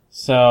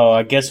So,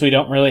 I guess we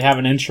don't really have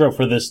an intro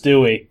for this, do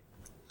we?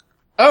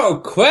 Oh,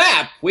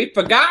 crap! We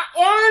forgot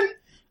one?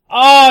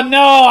 Oh,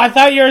 no! I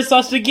thought you were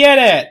supposed to get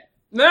it!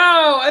 No,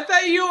 I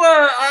thought you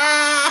were,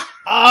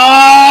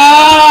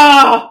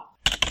 Ah!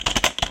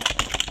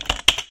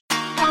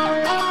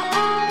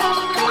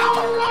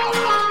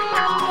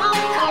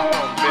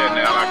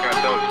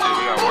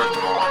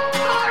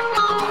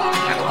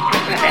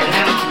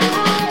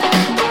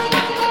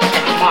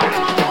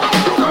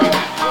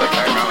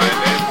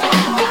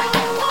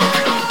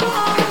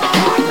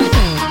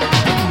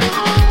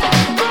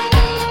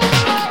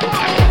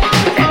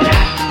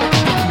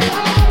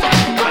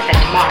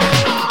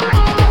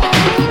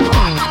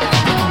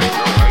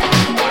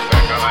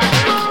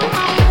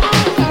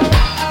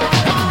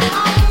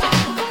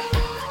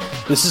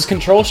 This is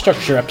Control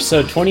Structure,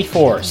 episode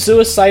 24,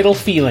 Suicidal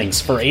Feelings,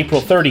 for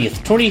April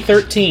 30th,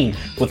 2013,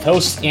 with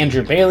hosts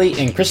Andrew Bailey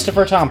and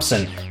Christopher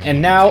Thompson.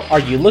 And now, are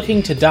you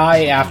looking to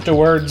die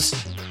afterwards?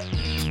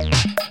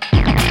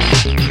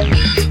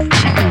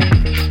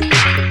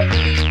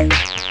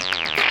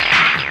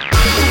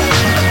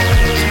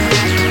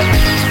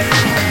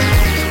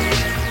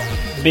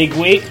 Big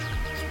week?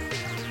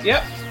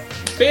 Yep.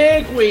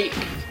 Big week.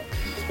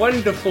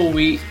 Wonderful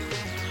week.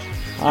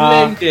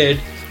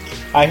 Splendid.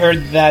 I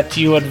heard that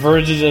you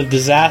averted a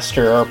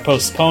disaster or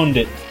postponed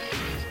it.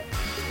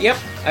 Yep,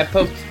 I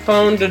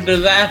postponed a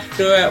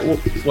disaster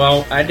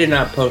well, I did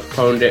not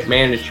postpone it,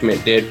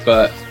 management did,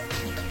 but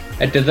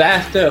a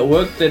disaster at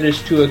work that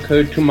is to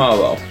occur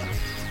tomorrow.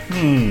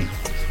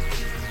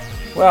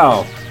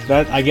 Well,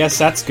 I guess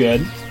that's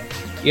good.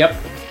 Yep.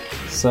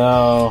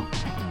 So,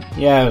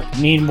 yeah,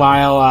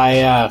 meanwhile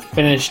I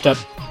finished up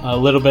a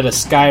little bit of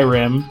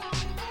Skyrim,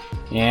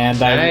 and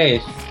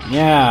Nice.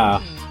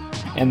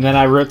 And then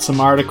I wrote an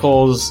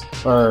article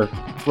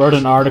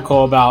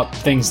about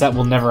things that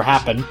will never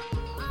happen.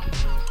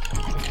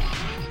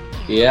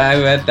 Yeah, I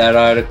read that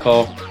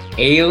article.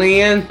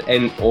 Aliens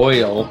and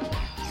oil.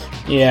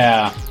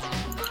 Yeah.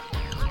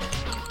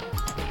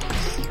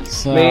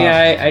 So,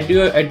 I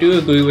do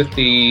agree with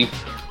the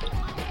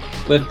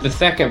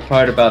second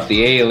part about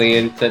the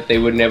aliens, that they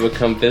would never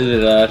come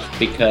visit us,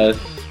 because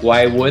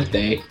why would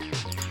they?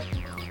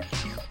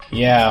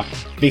 Yeah,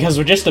 because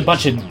we're just a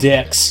bunch of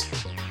dicks.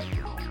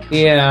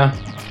 Yeah.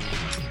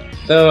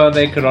 Though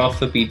they could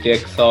also be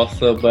dicks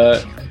also,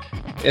 but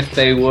if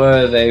they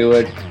were, they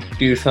would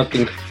do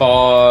something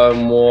far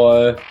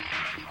more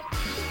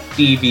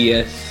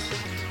devious.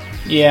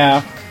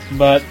 Yeah,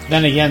 but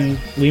then again,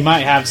 we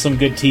might have some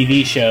good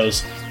TV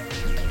shows.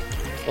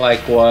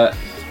 Like what?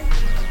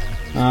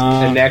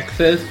 The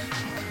Nexus?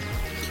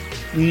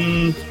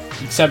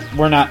 Except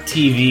we're not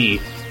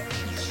TV.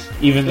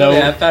 Even though...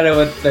 I thought it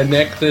was the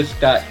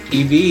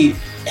Nexus.tv.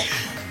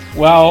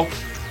 Well,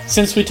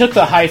 since we took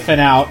the hyphen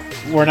out,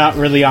 we're not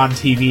really on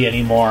TV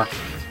anymore.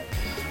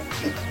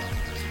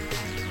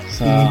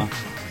 So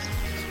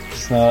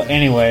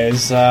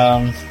anyways,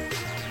 so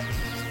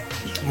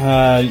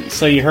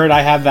you heard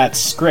I have that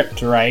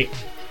script, right?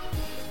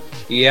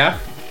 Yeah.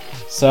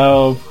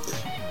 So,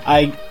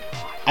 I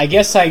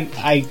guess I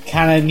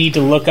kind of need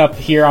to look up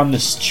here on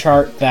this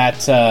chart that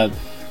the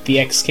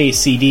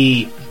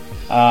XKCD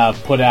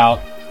put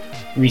out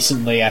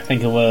recently. I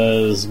think it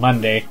was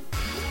Monday.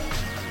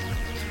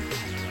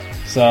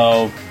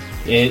 So,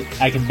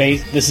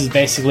 this is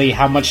basically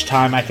how much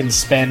time I can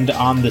spend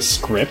on the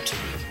script,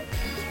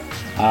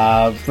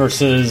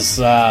 versus,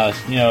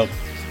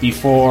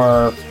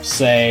 before,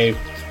 say,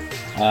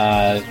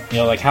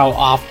 like how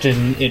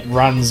often it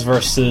runs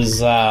versus,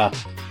 how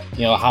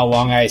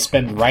long I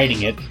spend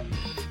writing it,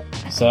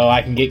 so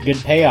I can get good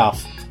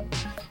payoff.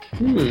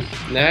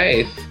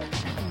 Nice.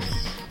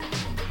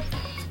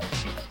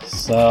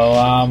 So,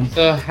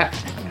 So,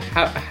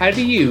 how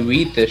do you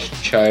read this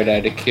chart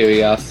out of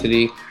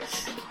curiosity?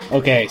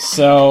 Okay,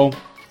 so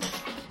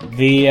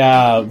the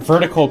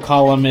vertical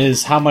column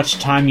is how much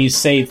time you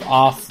save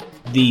off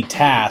the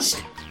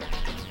task,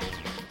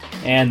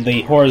 and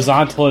the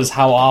horizontal is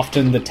how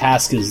often the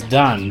task is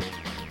done,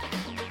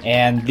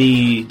 and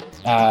the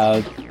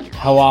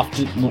how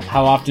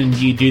often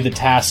do you do the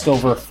task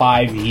over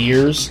 5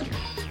 years.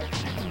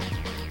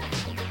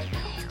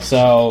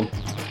 So,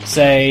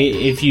 say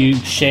if you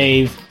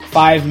shave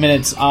 5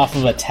 minutes off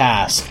of a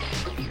task,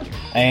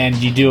 and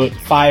you do it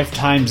 5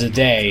 times a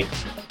day,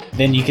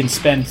 then you can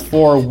spend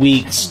 4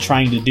 weeks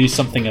trying to do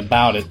something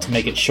about it to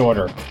make it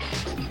shorter.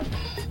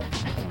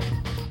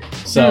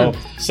 So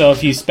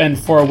if you spend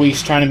 4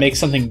 weeks trying to make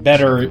something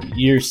better,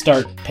 you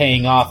start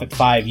paying off at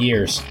 5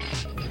 years.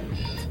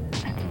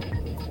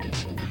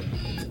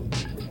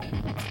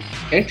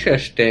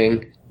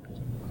 Interesting.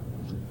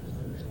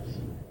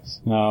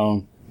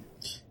 So,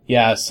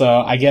 yeah,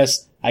 so I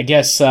guess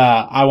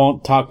I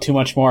won't talk too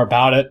much more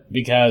about it,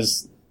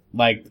 because,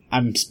 like,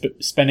 I'm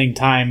spending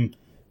time,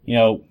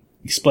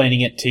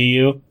 explaining it to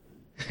you,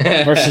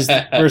 versus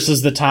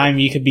the time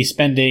you could be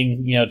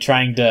spending,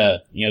 trying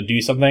to,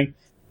 do something.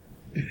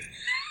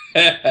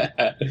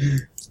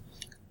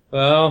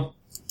 Well,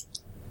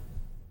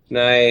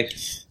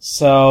 Nice.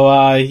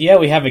 So, yeah,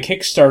 we have a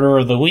Kickstarter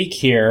of the week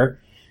here.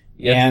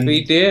 Yes, and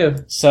we do.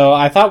 So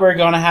I thought we were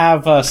going to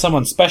have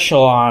someone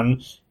special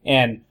on,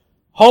 and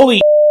holy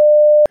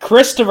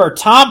Christopher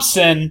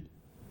Thompson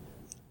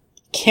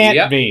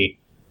can't be.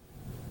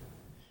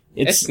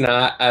 It's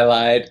not. I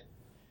lied.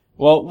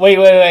 Well, wait.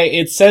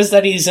 It says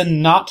that he's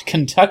in not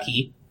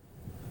Kentucky.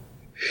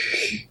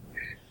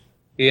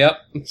 Yep.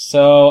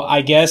 So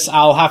I guess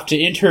I'll have to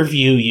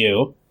interview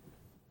you.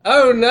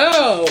 Oh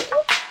no!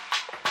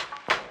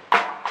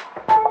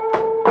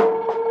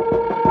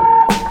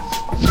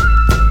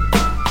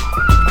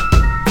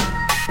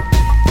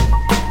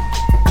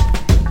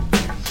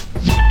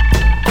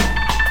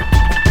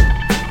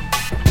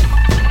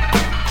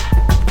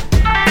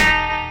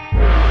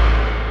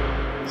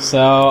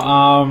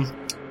 So,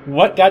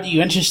 what got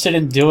you interested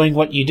in doing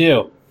what you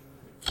do?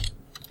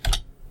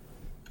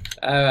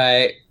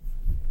 Alright.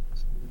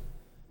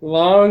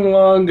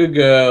 Long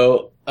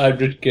ago, I'm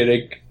just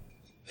kidding.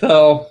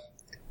 So,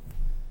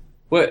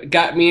 what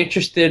got me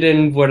interested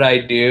in what I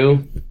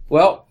do?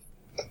 Well,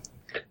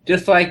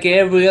 just like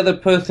every other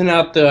person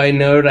out there I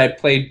know, I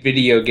played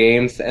video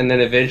games and then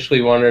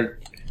eventually wanted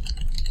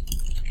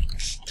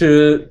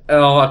to...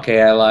 Oh,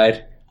 okay, I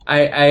lied.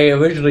 I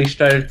originally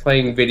started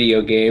playing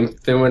video games,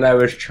 then when I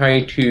was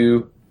trying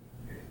to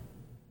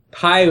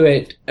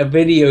pirate a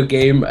video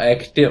game, I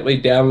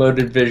accidentally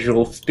downloaded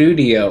Visual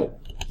Studio.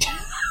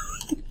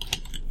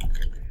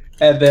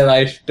 And then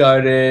I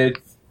started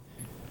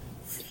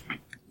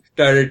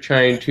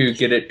trying to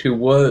get it to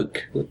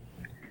work,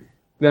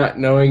 not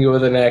knowing it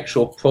was an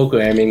actual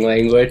programming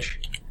language.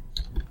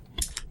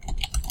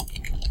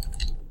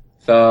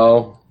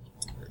 So,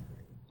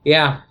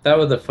 yeah, that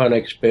was a fun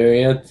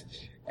experience.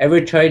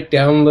 Ever tried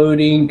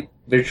downloading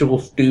Visual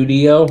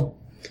Studio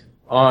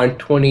on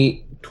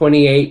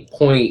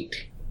 28.6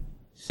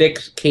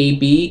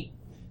 KB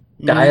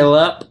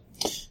dial-up?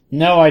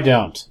 No, I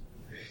don't.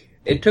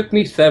 It took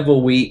me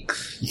several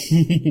weeks.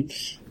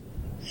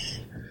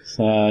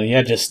 So,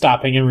 yeah, just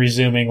stopping and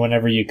resuming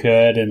whenever you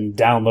could and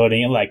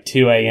downloading at like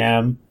 2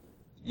 a.m.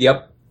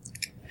 Yep.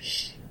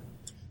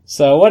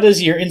 So, what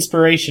is your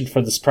inspiration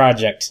for this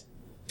project?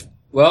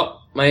 Well,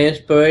 my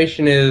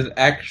inspiration is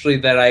actually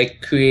that I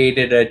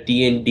created a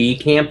D&D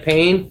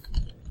campaign,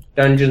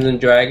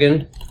 Dungeons &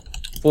 Dragons,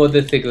 for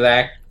this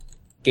exact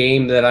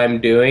game that I'm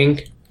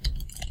doing.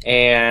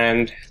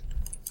 And,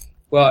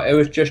 well, it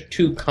was just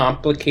too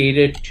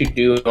complicated to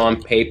do on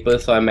paper,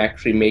 so I'm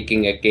actually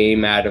making a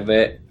game out of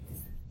it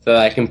so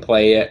that I can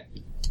play it.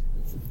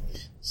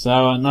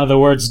 So, in other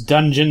words,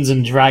 Dungeons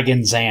 &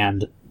 Dragons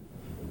and...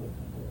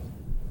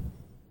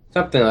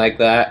 Something like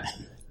that.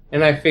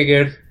 And I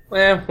figured,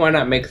 well, why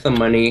not make some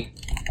money?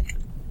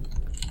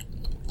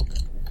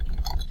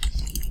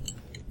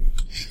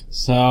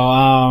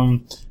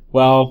 So,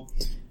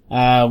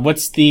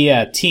 what's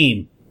the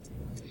team?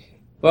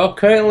 Well,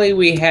 currently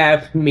we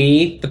have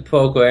me, the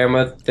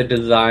programmer, the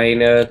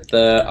designer,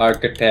 the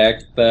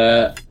architect,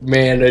 the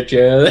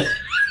manager,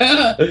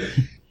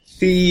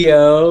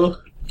 CEO.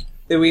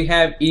 Then we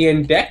have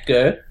Ian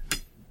Decker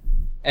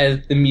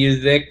as the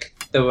music,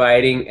 the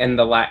writing, and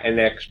the Latin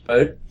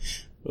expert.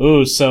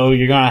 Ooh, so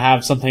you're gonna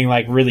have something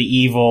like really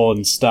evil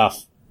and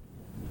stuff.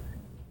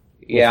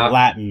 Yeah. With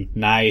Latin.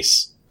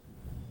 Nice.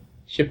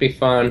 Should be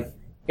fun.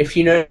 If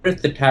you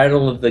notice the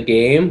title of the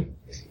game,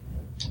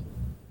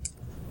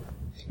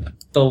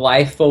 The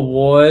Life of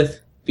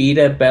Wars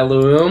Vita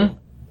Bellorum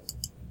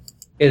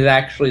is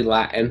actually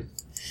Latin.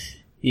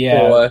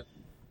 Yeah. For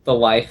The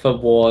Life of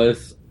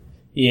Wars.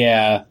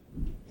 Yeah.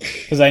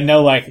 Because I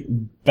know, like,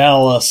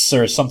 Bellus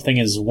or something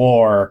is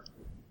war.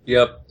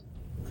 Yep.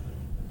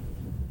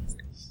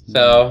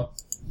 So,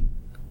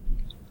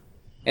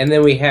 and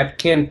then we have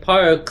Ken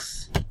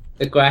Parks,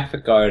 the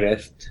graphic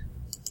artist,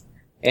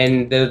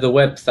 and there's a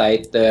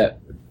website that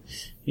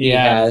he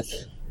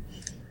has.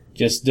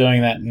 Just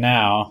doing that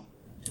now.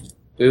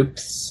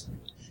 Oops.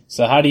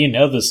 So how do you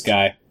know this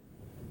guy?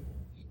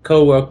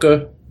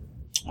 Co-worker.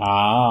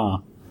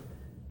 Ah.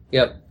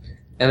 Yep.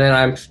 And then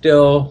I'm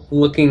still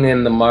looking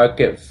in the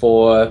market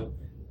for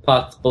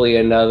possibly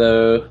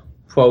another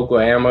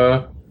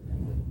programmer,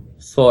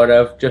 sort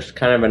of, just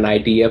kind of an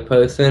idea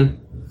person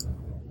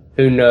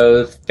who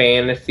knows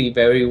fantasy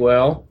very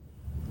well.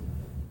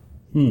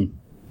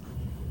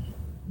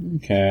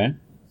 Okay.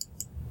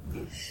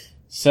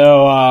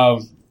 So,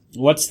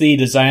 what's the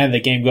design of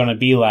the game going to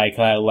be like?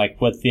 Like,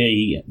 what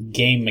the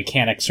game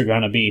mechanics are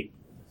going to be?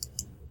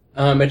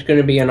 It's going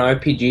to be an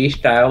RPG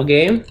style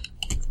game.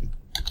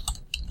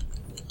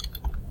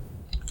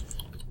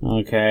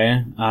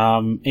 Okay.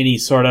 Any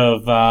sort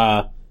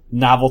of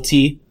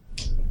novelty?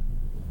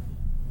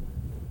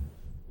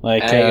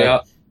 Like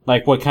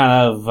what kind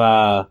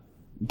of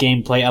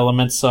gameplay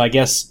elements? So I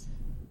guess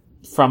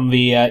from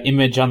the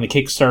image on the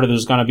Kickstarter,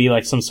 there's going to be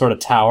like some sort of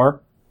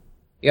tower.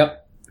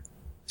 Yep.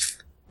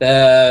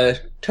 The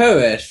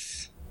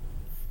Turris,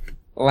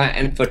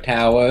 Latin for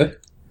tower.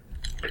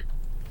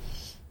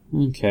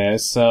 Okay,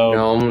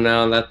 so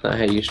No, that's not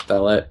how you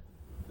spell it.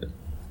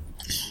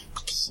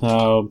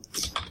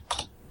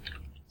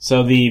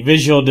 So the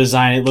visual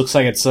design, it looks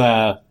like it's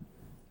like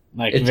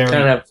It's very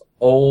kind of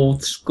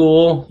old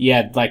school.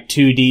 yeah, like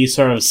 2D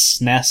sort of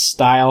SNES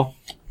style.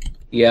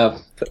 Yeah,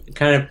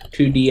 kind of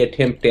 2D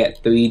attempt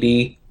at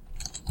 3D.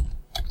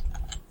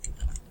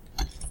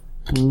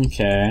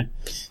 Okay.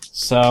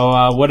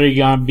 So what are you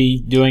gonna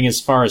be doing as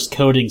far as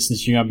coding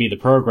since you're gonna be the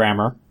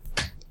programmer?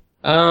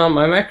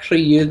 I'm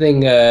actually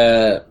using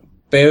a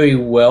very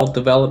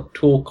well-developed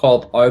tool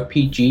called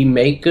RPG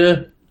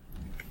Maker.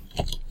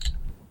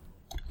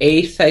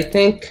 Ace, I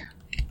think.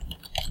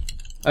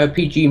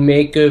 RPG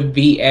Maker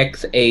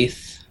VX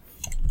Ace.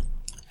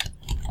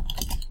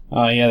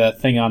 Oh yeah, that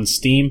thing on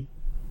Steam.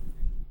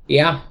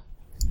 Yeah.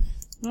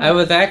 I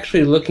was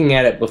actually looking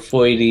at it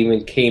before it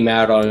even came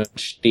out on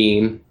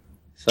Steam.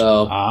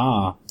 So,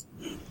 Ah.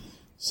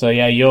 So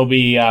yeah, you'll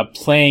be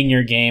playing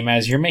your game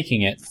as you're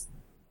making it.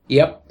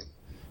 yep.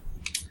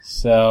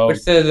 So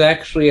Which there's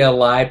actually a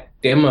live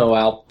demo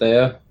out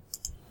there.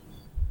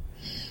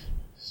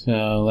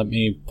 So let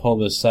me pull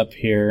this up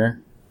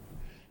here.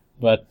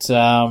 But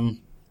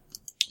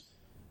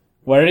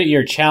what are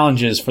your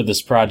challenges for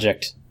this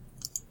project?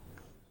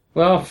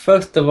 Well,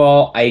 first of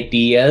all,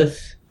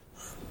 ideas.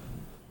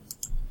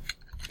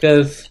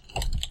 Because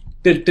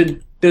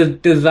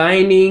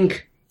designing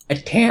a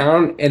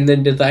town, and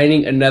then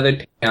designing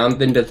another town,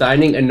 then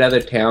designing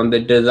another town,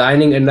 then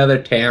designing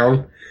another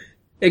town,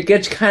 it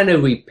gets kind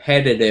of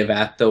repetitive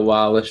after a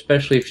while,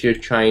 especially if you're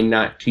trying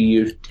not to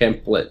use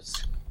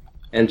templates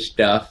and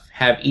stuff.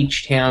 Have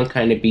each town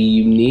kind of be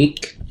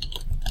unique.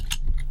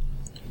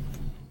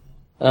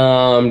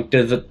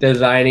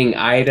 Designing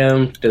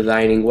items,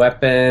 designing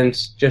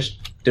weapons,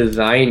 just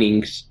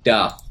designing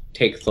stuff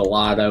takes a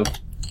lot of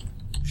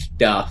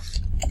stuff.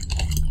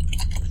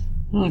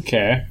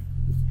 Okay.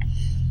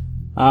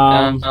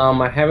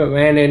 I haven't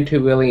ran into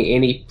really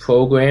any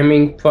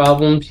programming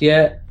problems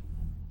yet.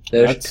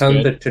 There's That's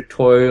tons good. of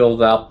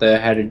tutorials out there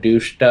how to do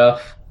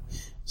stuff.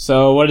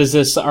 So what does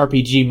this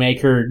RPG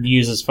Maker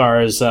use as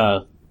far as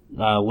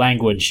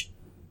language?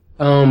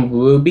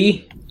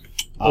 Ruby,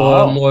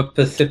 Oh. or more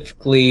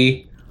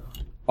specifically,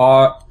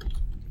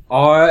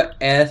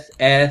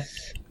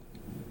 RSS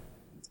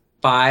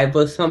 5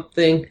 or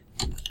something.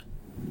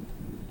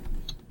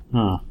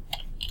 Huh.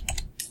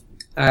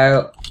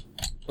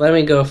 Let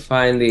me go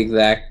find the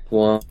exact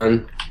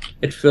one.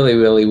 It's really,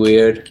 really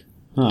weird.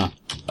 Huh.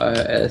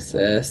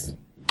 RSS.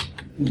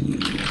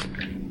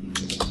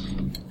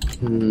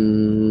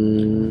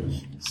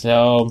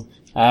 So,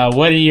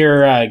 what are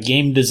your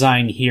game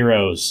design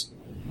heroes?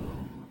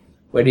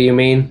 What do you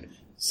mean?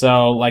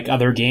 So, like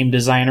other game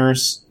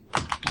designers,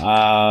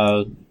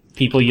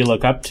 people you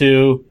look up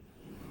to.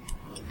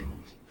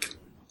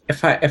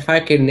 If I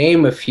could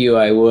name a few,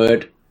 I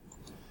would.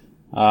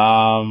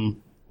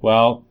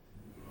 Well,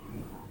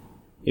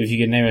 if you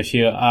could name a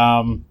few,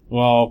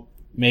 well,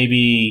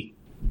 maybe.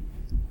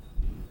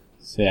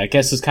 See, I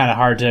guess it's kind of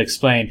hard to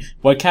explain.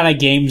 What kind of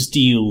games do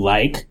you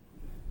like?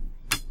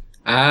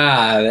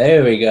 Ah,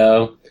 there we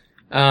go.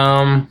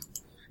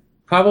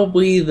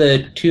 Probably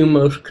the two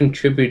most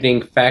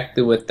contributing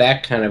factor with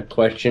that kind of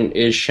question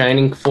is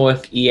Shining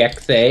Force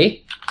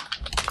EXA.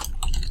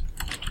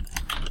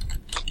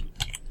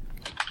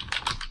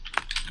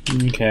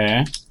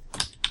 Okay.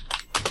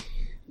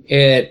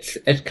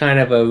 It's kind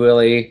of a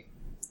really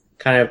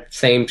kind of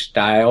same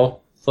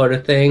style sort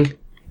of thing.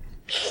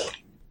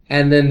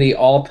 And then the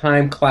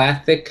all-time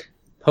classic,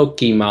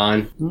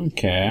 Pokemon.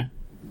 Okay.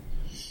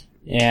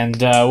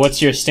 And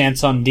what's your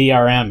stance on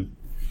DRM?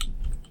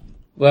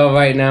 Well,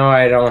 right now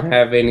I don't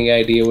have any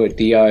idea what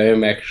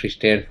DRM actually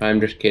stands for. I'm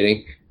just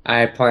kidding.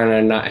 I plan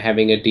on not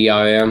having a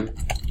DRM.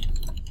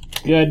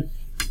 Good.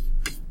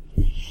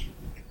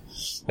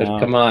 'Cause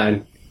come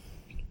on.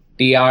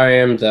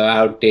 DRMs are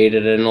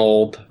outdated and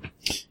old.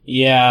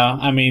 Yeah,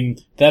 I mean,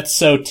 that's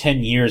so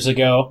 10 years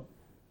ago.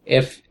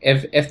 If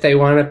they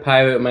want to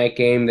pirate my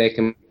game, they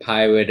can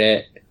pirate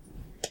it.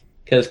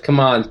 Because, come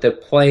on, they're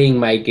playing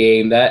my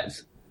game.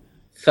 That's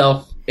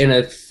in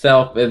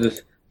itself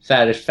is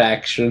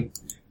satisfaction.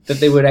 That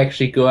they would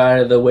actually go out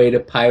of the way to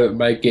pirate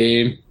my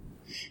game.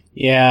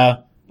 Yeah,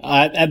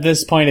 at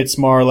this point it's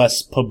more or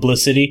less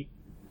publicity.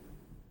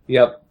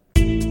 Yep.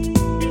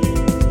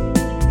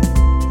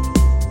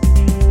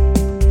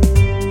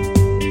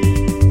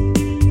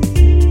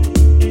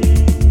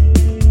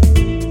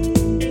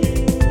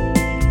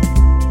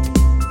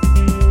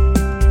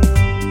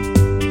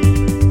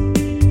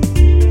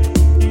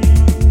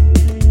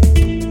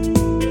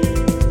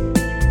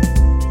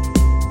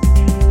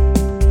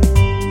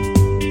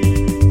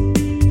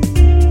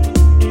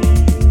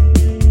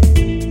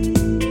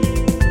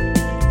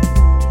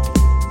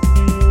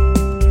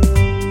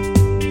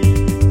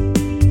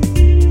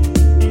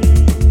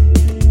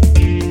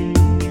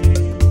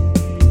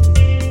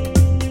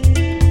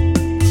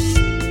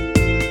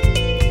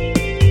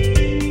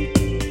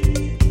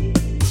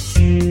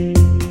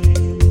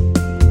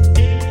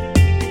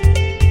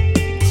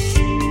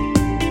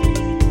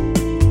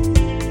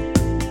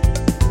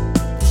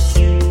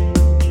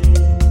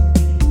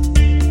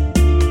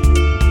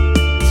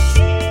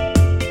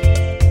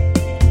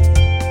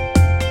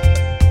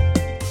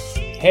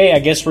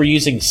 guess we're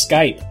using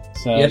Skype.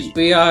 So Yes,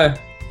 we are.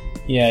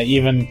 yeah,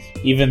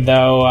 even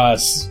though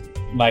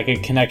like a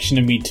connection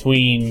in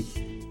between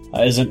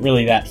isn't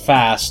really that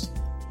fast,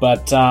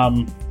 but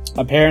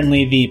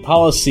apparently the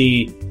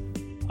policy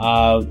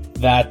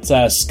that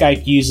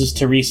Skype uses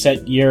to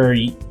reset your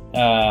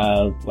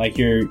like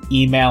your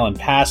email and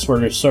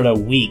password is sort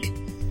of weak.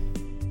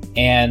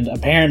 And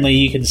apparently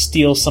you can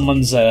steal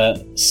someone's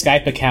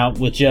Skype account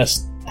with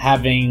just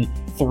having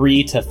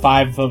 3 to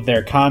 5 of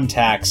their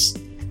contacts,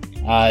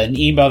 an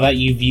email that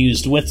you've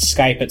used with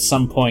Skype at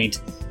some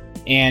point,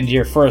 and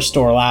your first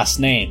or last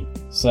name.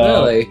 So,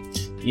 Really?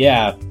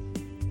 yeah.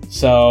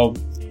 So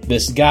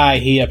this guy,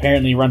 he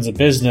apparently runs a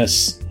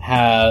business,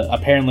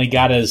 apparently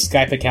got his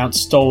Skype account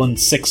stolen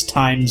 6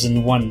 times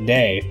in one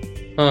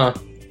day. Huh.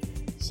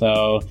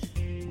 So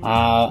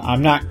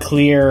I'm not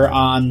clear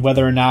on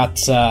whether or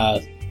not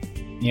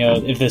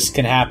if this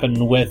can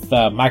happen with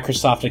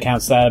Microsoft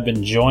accounts that have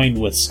been joined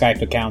with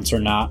Skype accounts or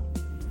not.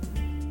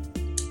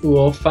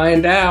 We'll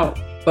find out,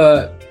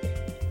 but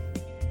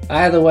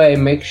either way,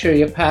 make sure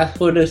your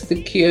password is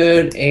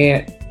secured,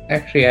 and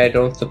actually, I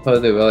don't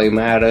suppose it really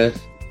matters.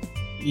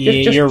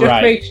 You're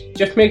right.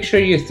 Just make sure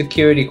your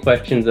security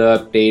questions are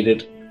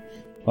updated.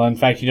 Well, in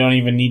fact, you don't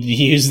even need to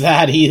use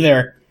that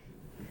either.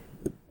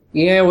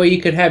 Yeah, well,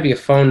 you could have your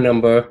phone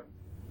number.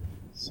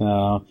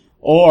 So,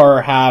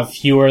 or have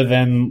fewer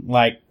than,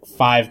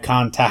 5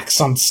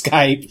 contacts on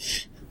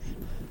Skype.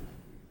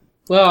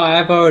 Well,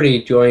 I've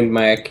already joined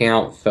my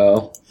account,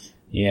 so...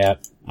 Yeah,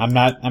 I'm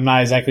not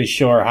exactly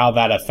sure how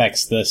that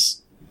affects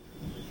this.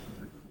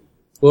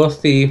 We'll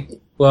see.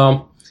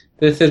 Well,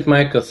 this is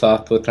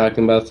Microsoft we're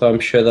talking about, so I'm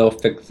sure they'll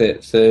fix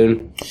it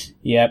soon.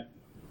 Yep.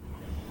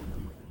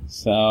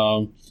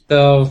 So,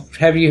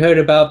 have you heard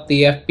about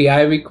the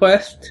FBI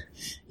request?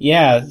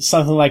 yeah,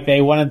 something like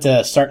they wanted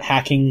to start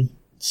hacking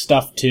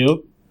stuff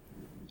too.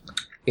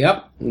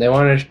 Yep, they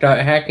wanted to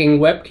start hacking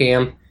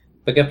webcam,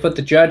 but guess what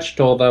the judge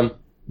told them?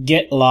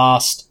 Get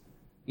lost.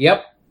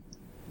 Yep.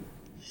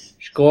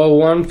 Score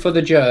 1 for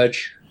the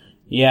judge.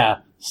 Yeah.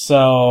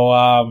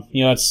 So,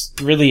 it's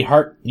really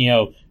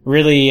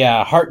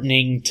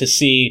heartening to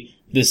see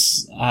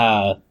this,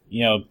 how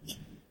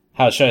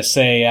should I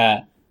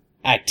say,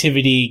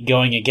 activity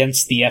going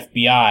against the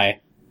FBI.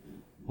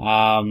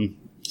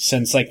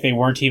 Since, they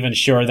weren't even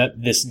sure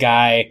that this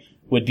guy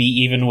would be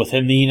even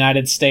within the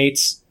United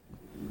States.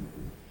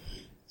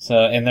 So,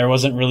 and there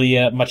wasn't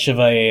really much of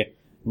a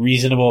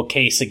reasonable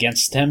case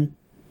against him.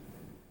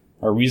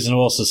 Or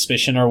reasonable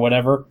suspicion or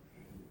whatever.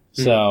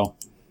 So,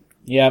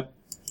 yep.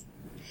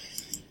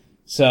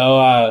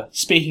 So,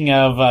 speaking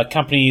of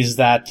companies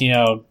that,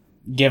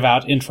 give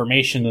out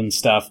information and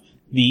stuff,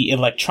 the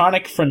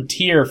Electronic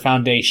Frontier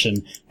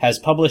Foundation has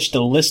published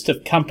a list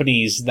of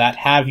companies that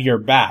have your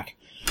back.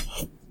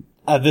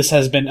 This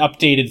has been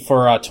updated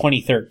for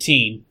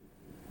 2013.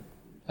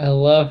 I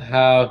love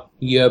how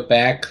your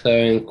backs are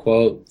in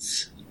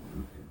quotes.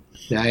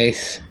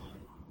 Nice.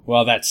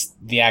 Well, that's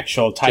the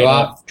actual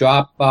title.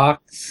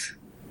 Dropbox.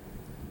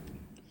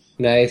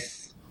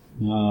 Nice.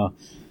 So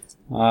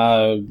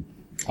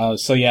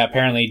yeah,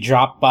 apparently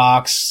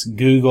Dropbox,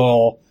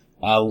 Google,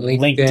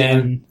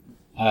 LinkedIn,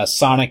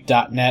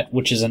 Sonic.net,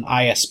 which is an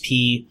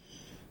ISP,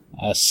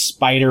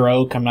 Spider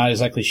Oak, I'm not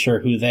exactly sure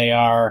who they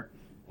are,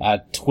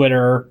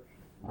 Twitter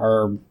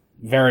are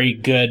very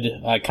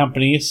good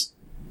companies.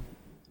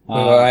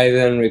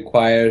 Verizon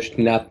requires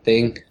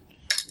nothing.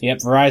 Yep,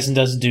 Verizon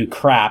doesn't do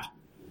crap.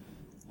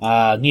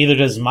 Neither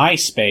does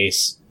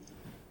MySpace.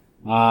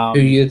 Who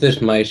uses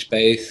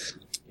MySpace?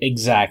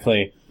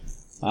 Exactly.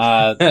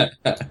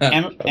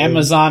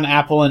 Amazon,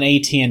 Apple, and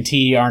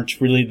AT&T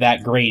aren't really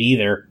that great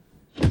either.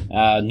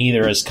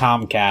 Neither is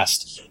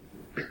Comcast.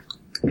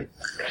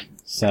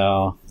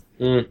 So.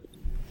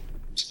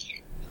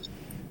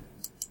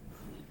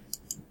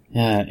 Anyway.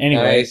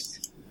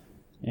 Nice.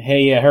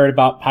 Hey, you heard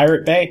about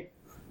Pirate Bay?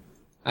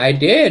 I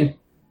did.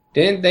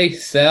 Didn't they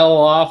sell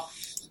off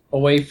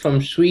away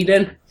from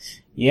Sweden?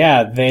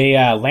 Yeah, they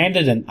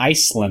landed in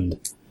Iceland.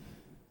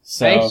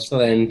 So,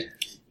 Iceland.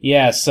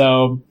 Yeah,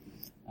 so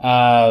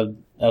a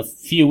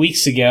few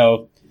weeks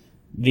ago,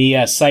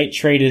 the site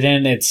traded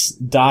in its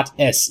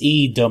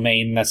 .se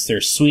domain, that's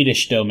their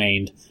Swedish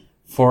domain,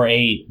 for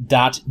a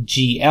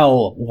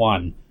 .gl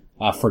one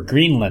for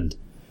Greenland.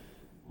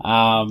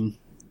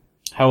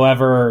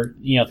 However,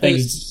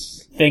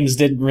 things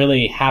didn't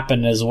really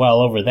happen as well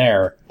over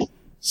there.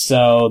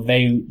 So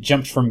they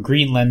jumped from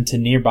Greenland to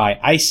nearby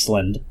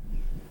Iceland.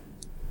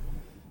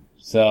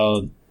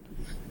 So,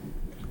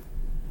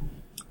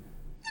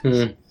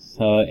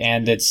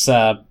 and it's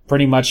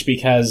pretty much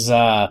because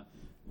the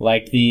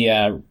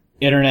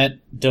Internet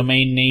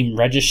Domain Name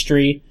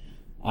Registry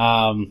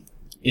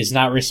is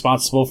not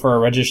responsible for a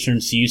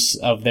registrant's use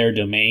of their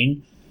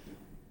domain.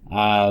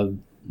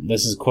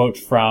 This is a quote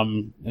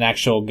from an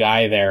actual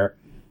guy there.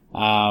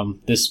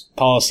 This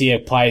policy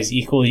applies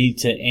equally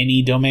to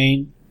any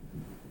domain.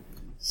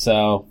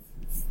 So,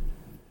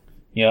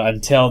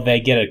 until they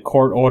get a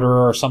court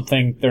order or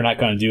something, they're not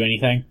going to do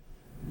anything.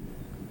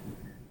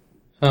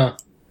 Huh.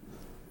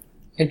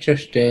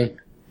 Interesting.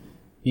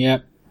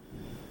 Yep.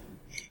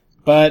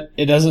 But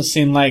it doesn't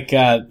seem like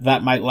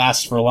that might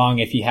last for long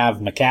if you have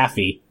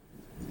McAfee.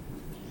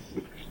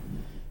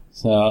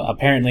 So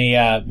apparently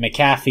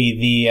McAfee,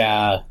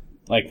 the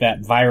that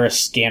virus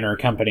scanner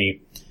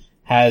company,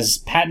 has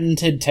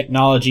patented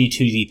technology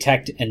to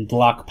detect and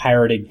block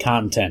pirated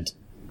content.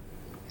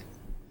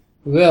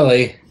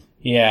 Really?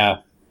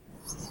 Yeah.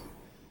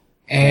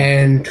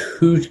 And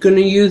who's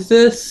gonna use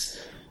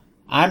this?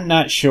 I'm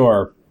not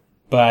sure,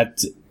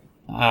 but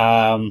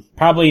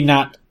probably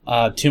not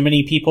too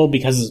many people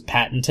because it's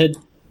patented.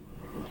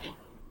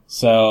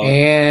 So.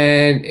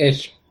 And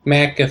it's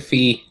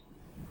McAfee.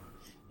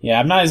 Yeah,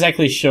 I'm not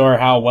exactly sure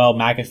how well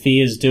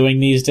McAfee is doing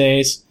these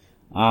days.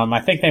 I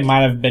think they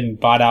might have been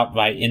bought out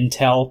by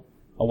Intel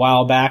a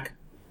while back.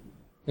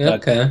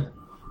 Okay.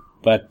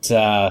 But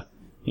at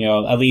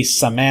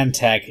least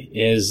Symantec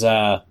is,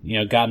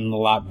 gotten a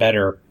lot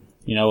better,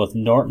 with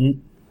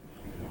Norton.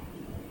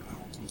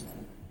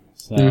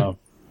 So.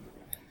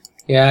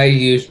 Yeah, I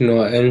use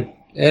Norton.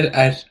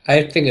 I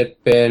think it's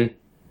been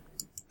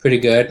pretty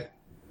good.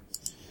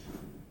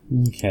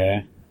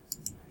 Okay.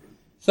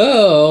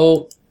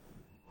 So,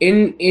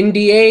 in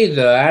NDA,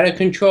 though, out of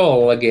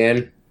control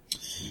again.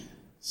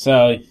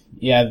 So,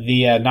 yeah,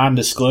 the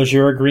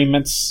non-disclosure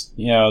agreements,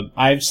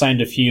 I've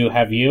signed a few,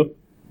 have you?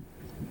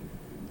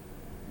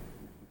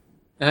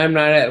 I'm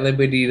not at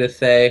liberty to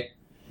say.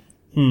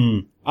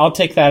 I'll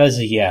take that as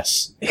a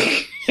yes.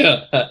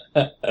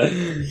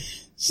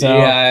 So,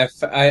 yeah,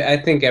 I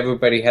think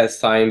everybody has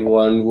signed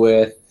one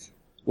with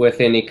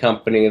any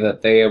company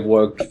that they have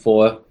worked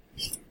for.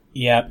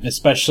 Yeah,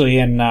 especially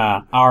in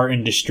our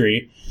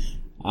industry.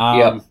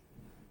 Yep.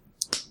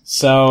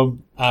 So,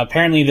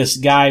 apparently this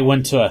guy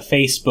went to a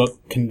Facebook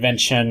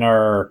convention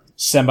or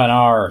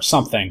seminar or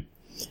something.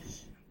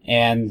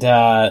 And,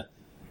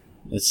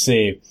 let's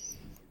see.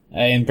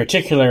 In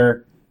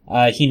particular,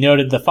 he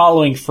noted the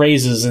following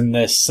phrases in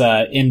this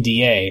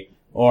NDA,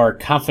 or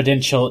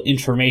Confidential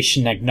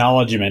Information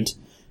Acknowledgement,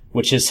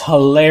 which is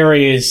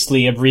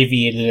hilariously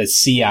abbreviated as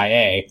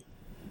CIA.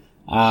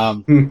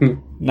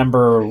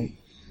 Number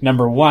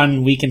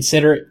one, we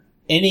consider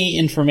any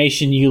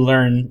information you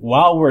learn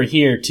while we're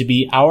here to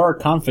be our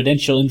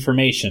confidential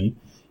information.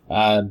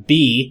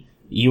 B,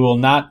 you will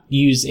not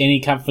use any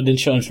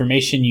confidential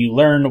information you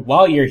learn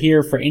while you're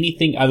here for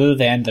anything other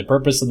than the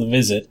purpose of the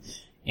visit.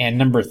 And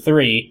number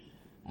 3,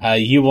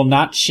 you will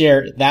not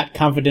share that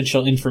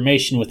confidential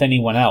information with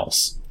anyone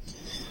else.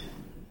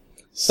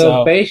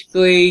 So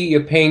basically,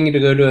 you're paying to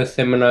go to a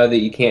seminar that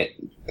you can't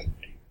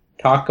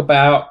talk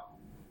about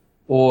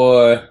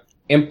or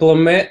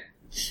implement.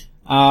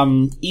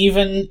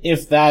 Even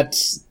if that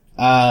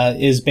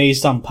is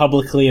based on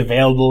publicly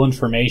available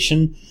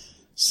information,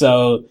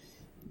 so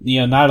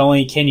not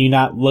only can you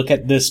not look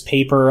at this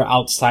paper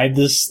outside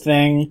this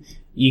thing,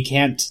 you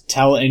can't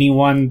tell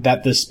anyone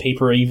that this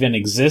paper even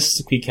exists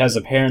because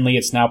apparently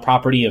it's now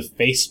property of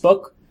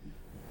Facebook.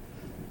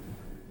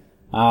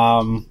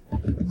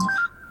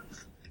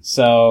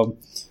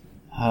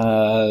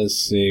 Let's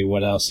see,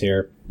 what else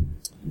here?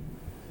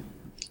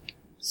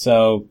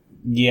 So,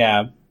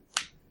 yeah,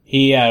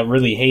 he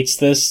really hates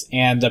this,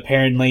 and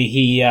apparently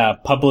he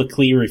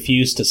publicly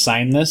refused to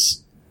sign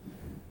this.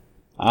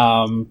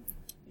 And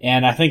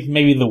I think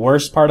maybe the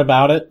worst part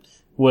about it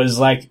was,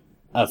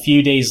 a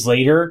few days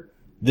later,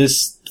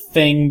 this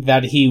thing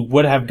that he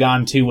would have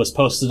gone to was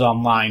posted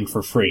online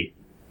for free.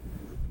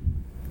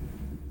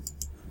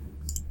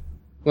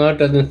 Well, it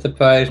doesn't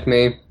surprise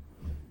me.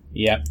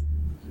 Yep.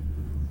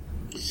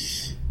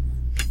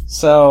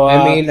 So,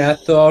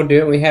 after all,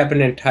 didn't we have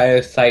an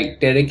entire site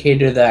dedicated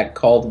to that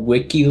called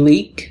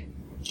WikiLeaks?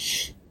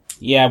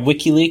 Yeah,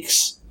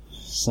 WikiLeaks.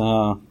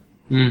 So.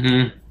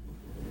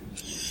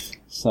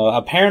 So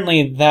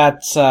apparently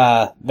that's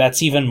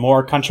even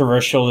more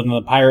controversial than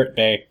the Pirate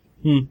Bay.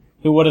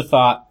 Who would have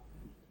thought?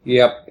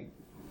 Yep.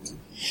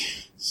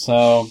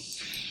 So,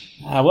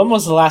 when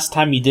was the last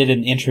time you did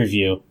an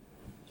interview?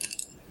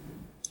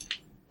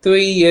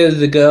 3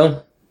 years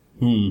ago.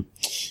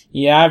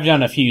 Yeah, I've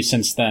done a few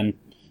since then.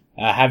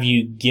 Have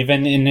you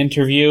given an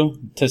interview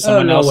to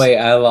someone else? Oh, no, wait,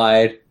 I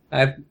lied.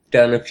 I've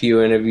done a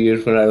few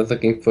interviews when I was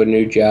looking for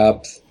new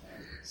jobs.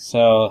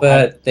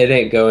 But they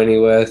didn't go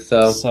anywhere,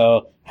 so...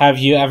 So, have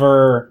you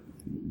ever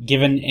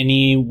given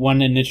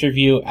anyone an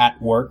interview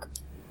at work?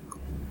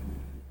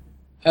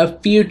 A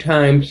few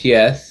times,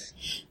 yes.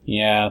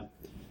 Yeah.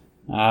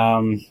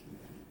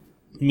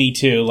 Me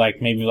too,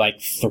 maybe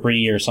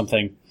 3 or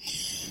something.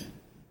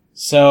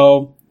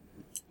 So,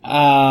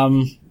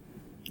 let's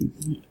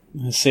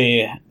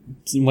see,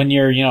 when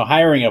you're,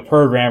 hiring a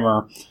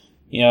programmer,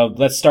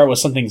 let's start with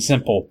something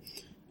simple.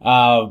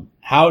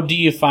 How do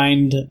you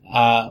find,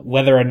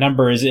 whether a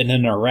number is in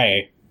an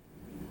array?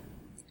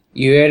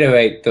 You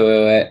iterate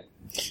through it.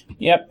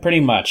 Yep,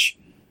 pretty much.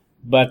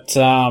 But,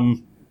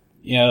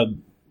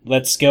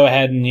 let's go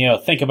ahead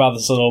and, think about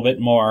this a little bit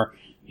more.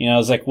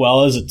 It's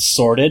is it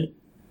sorted?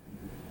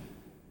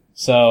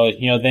 So,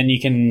 then you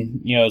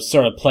can,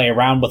 sort of play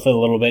around with it a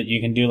little bit.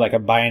 You can do a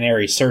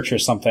binary search or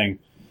something.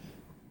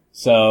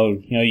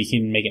 So, you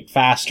can make it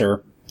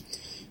faster.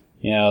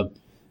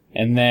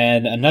 And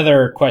then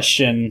another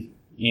question,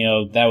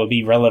 that would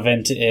be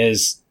relevant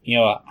is,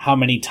 how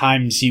many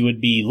times you would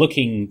be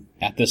looking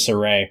at this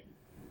array.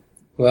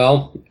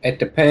 Well, it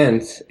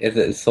depends. Is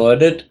it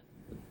sorted?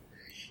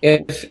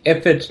 If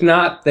it's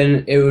not,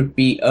 then it would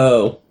be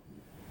O.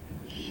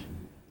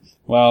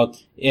 Well,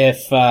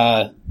 if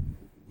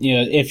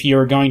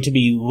you're going to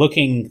be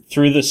looking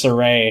through this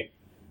array,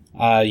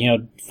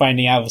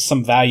 finding out if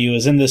some value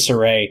is in this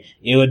array,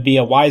 it would be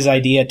a wise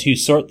idea to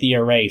sort the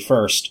array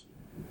first.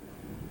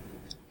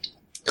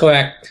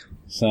 Correct.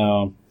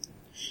 So,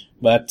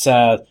 but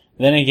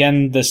then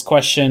again, this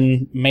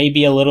question may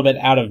be a little bit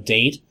out of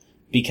date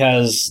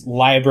because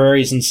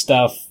libraries and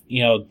stuff,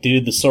 do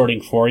the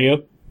sorting for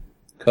you.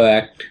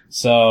 Correct.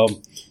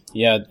 So,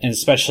 yeah, and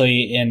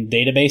especially in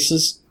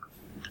databases.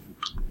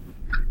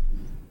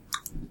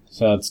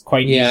 So it's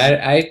quite easy.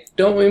 Yeah, I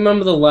don't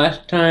remember the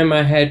last time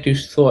I had to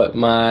sort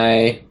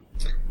my...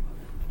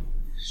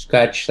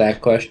 Scratch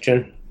that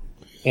question.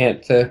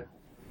 Answer.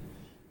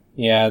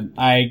 Yeah,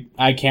 I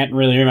can't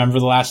really remember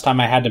the last time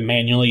I had to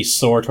manually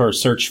sort or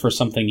search for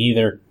something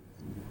either.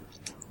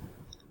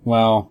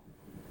 Well,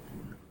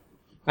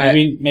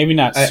 maybe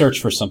not search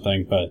for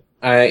something, but...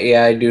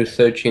 I do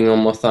searching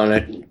almost on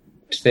a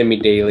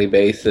semi-daily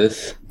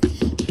basis.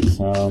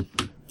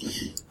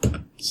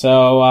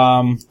 So,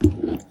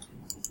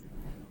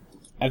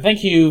 I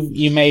think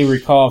you may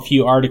recall a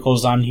few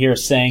articles on here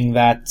saying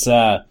that,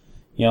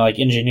 like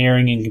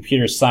engineering and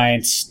computer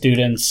science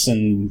students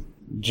and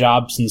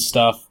jobs and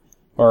stuff,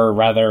 or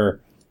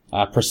rather,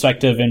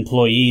 prospective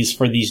employees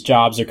for these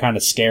jobs are kind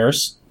of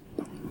scarce.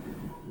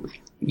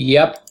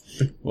 Yep.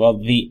 Well,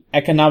 the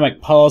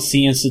Economic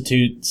Policy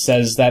Institute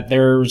says that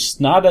there's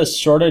not a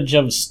shortage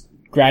of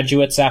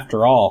graduates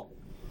after all.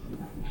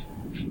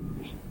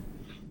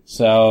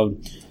 So,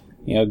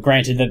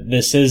 granted that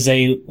this is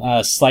a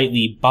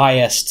slightly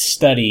biased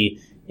study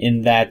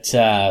in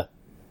that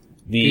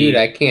Dude,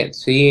 I can't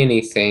see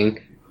anything.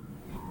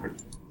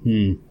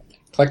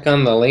 Click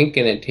on the link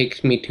and it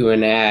takes me to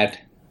an ad.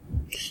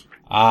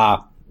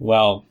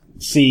 Well,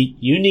 see,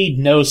 you need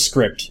no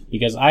script,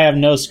 because I have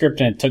no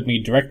script and it took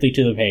me directly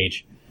to the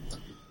page.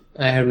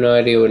 I have no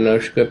idea what no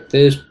script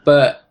is,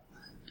 but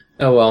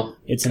oh well.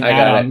 It's an I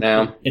add-on. got it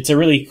now. It's a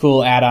really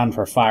cool add-on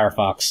for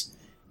Firefox.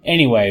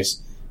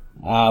 Anyways,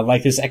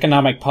 like this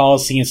Economic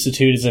Policy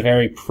Institute is a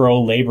very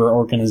pro-labor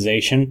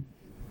organization.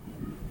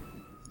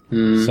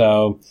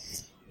 So,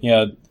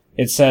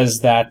 it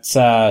says that,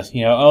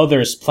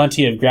 there's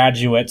plenty of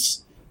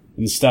graduates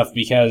and stuff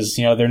because,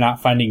 they're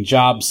not finding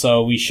jobs,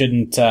 so we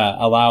shouldn't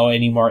allow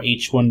any more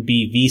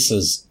H-1B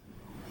visas.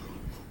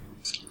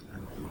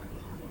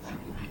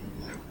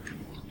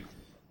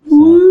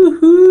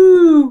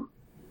 Woohoo!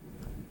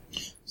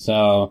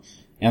 So,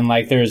 and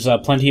there's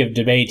plenty of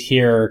debate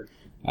here,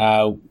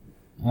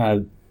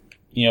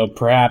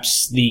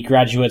 perhaps the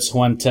graduates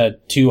want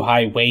too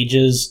high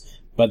wages,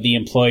 but the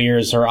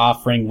employers are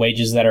offering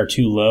wages that are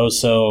too low,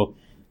 so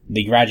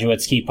the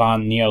graduates keep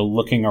on,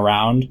 looking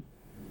around.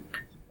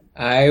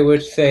 I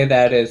would say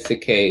that is the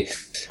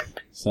case.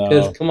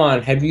 Because, come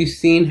on, have you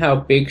seen how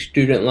big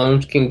student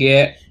loans can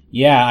get?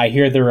 Yeah, I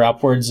hear they're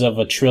upwards of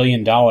 $1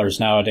 trillion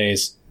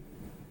nowadays.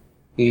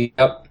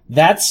 Yep.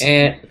 That's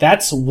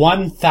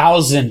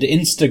 1,000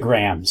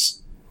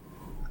 Instagrams.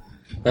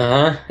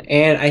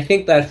 And I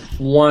think that's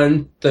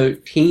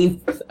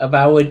 1/13 of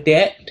our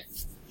debt.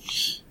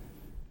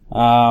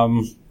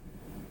 Of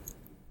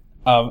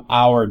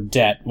our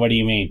debt. What do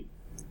you mean?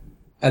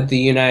 Of the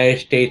United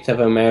States of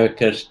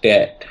America's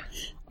debt.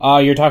 Oh,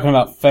 you're talking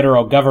about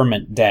federal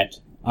government debt.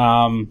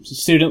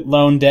 Student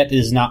loan debt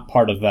is not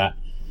part of that.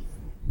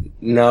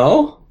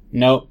 No?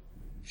 Nope.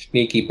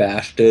 Sneaky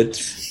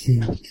bastards.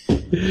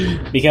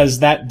 Because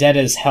that debt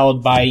is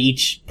held by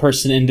each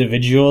person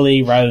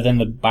individually rather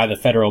than by the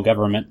federal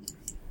government.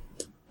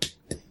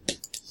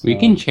 We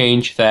can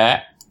change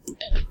that.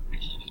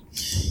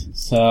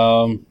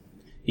 So,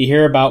 you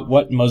hear about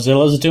what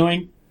Mozilla's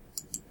doing?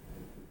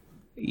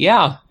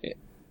 Yeah. It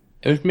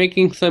was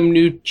making some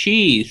new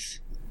cheese.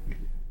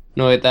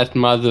 No, wait, that's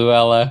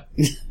mozzarella.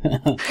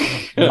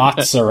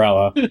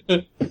 Mozzarella.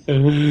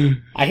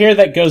 I hear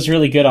that goes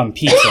really good on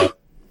pizza.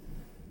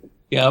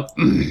 Yep.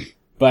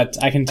 But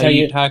I can tell Are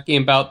you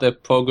talking about the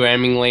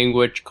programming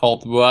language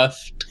called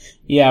Rust?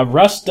 Yeah,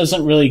 Rust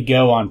doesn't really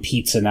go on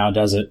pizza now,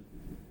 does it?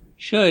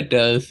 Sure it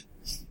does.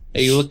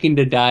 Are you looking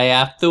to die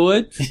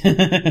afterwards?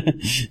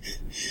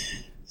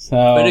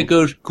 But it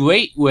goes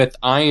great with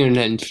iron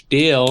and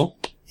steel.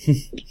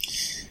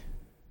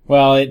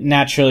 Well, it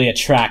naturally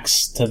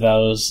attracts to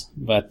those.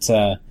 But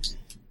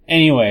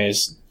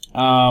anyways,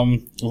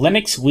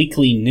 Linux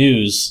Weekly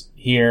News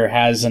here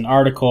has an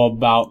article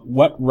about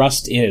what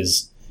Rust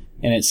is.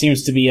 And it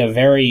seems to be a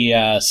very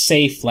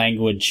safe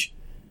language.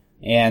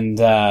 And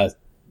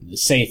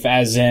safe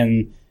as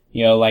in,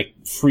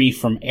 free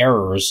from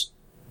errors.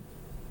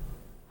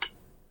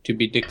 To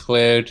be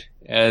declared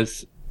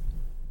as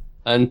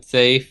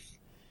unsafe?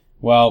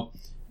 Well,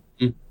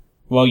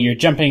 you're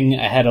jumping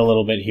ahead a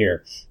little bit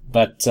here.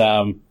 But,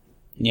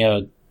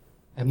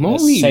 I'm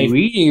only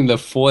reading the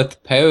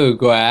fourth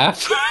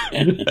paragraph.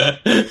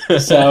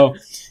 So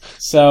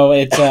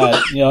it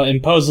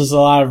imposes a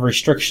lot of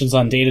restrictions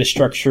on data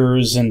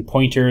structures and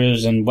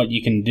pointers and what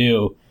you can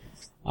do.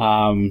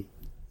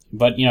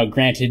 But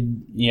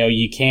granted,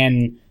 you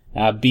can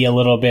be a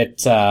little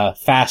bit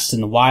fast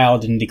and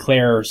wild and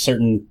declare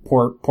certain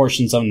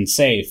portions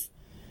unsafe.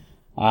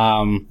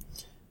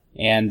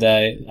 And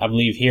I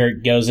believe here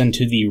it goes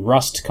into the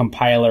Rust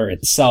compiler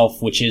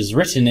itself, which is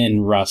written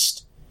in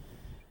Rust.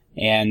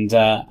 And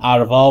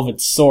out of all of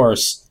its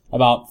source,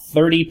 about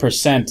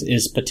 30%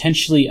 is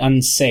potentially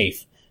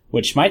unsafe,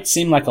 which might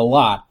seem like a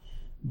lot,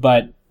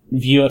 but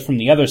view it from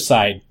the other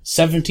side.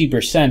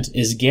 70%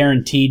 is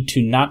guaranteed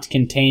to not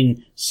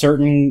contain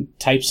certain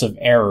types of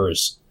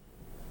errors.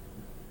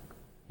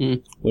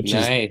 Which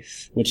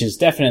is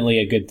definitely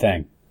a good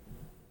thing.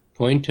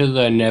 Point to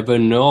the never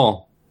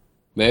null.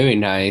 Very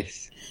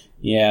nice.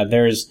 Yeah,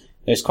 there's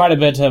quite a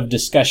bit of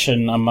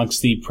discussion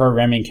amongst the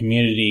programming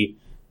community.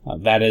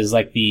 That is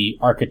like the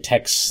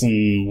architects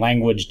and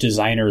language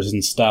designers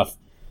and stuff.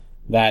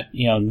 That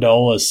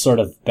null is sort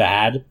of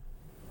bad.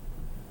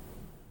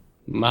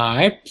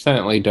 I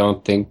certainly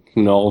don't think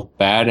null is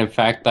bad. In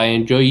fact, I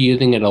enjoy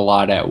using it a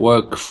lot at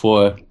work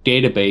for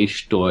database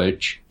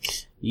storage.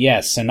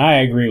 Yes, and I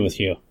agree with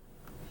you.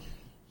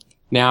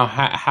 Now,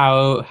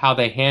 how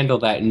they handle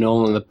that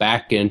null in the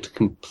back end,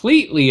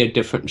 completely a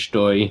different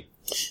story.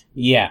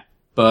 Yeah.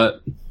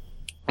 But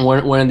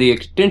one of the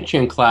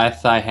extension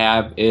class I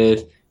have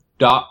is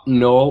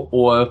 .null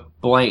or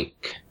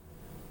blank.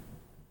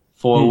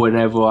 For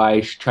whenever I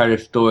try to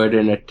store it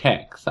in a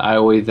text, I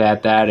always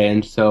add that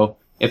in. So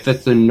if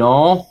it's a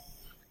null,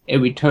 it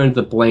returns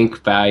a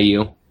blank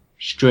value,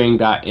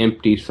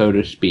 string.empty, so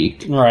to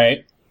speak.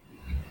 Right.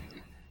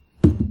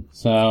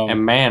 So,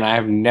 and man,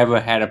 I've never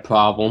had a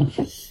problem.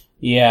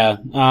 Yeah.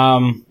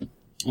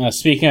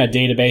 Speaking of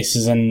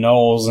databases and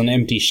nulls and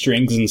empty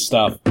strings and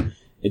stuff,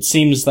 it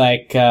seems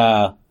like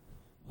a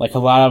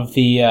lot of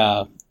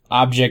the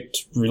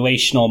object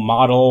relational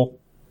model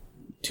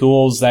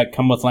tools that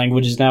come with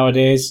languages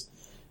nowadays,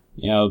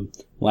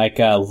 like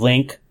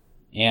LINQ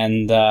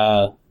and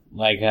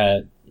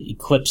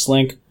Eclipse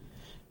LINQ.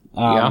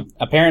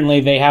 Apparently,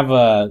 they have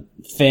a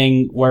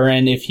thing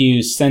wherein if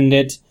you send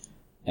it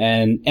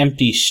an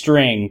empty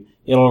string,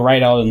 it'll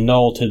write out a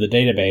null to the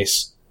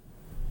database.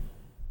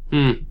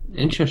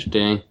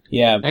 Interesting.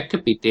 Yeah. That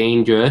could be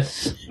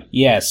dangerous.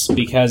 Yes,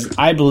 because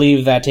I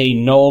believe that a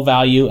null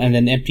value and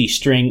an empty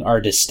string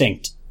are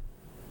distinct.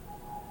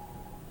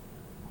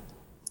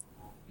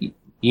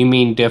 You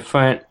mean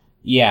different?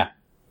 Yeah.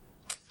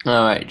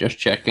 Alright, just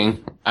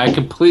checking. I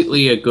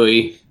completely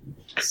agree.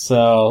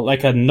 So,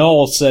 like a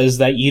null says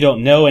that you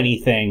don't know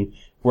anything,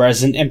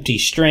 whereas an empty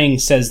string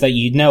says that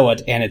you know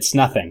it and it's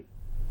nothing.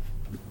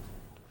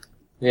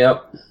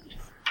 Yep.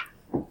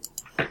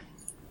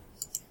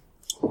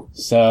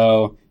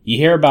 So, you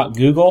hear about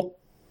Google?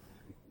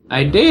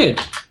 I did.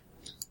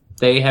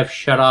 They have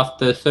shut off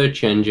the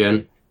search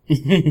engine.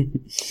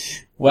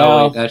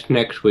 Well... wait, that's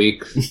next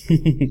week.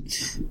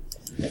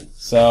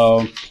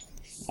 So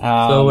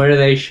what are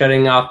they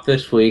shutting off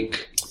this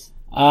week?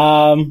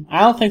 I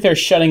don't think they're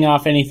shutting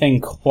off anything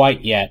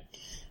quite yet.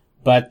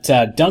 But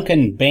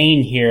Duncan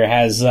Bain here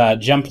has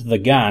jumped the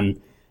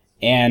gun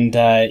and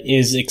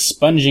is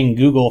expunging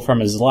Google from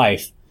his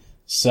life.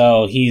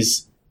 So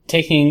he's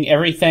taking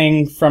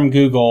everything from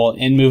Google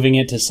and moving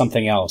it to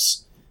something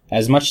else,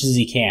 as much as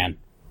he can.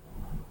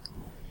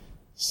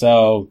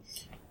 So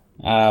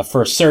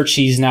for search,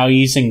 he's now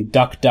using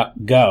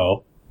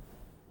DuckDuckGo.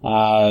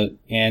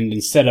 And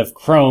instead of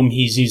Chrome,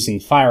 he's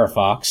using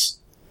Firefox.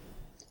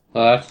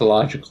 Well, that's a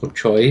logical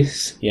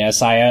choice.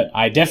 Yes,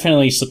 I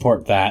definitely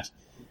support that.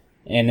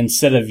 And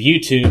instead of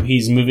YouTube,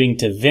 he's moving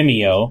to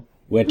Vimeo,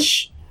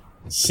 which,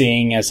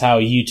 seeing as how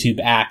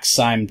YouTube acts,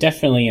 I'm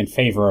definitely in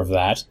favor of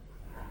that.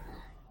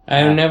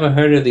 I've never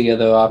heard of the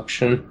other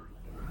option.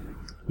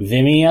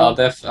 Vimeo?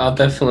 I'll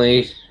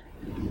definitely...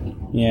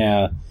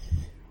 Yeah.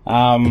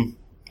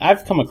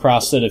 I've come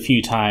across it a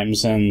few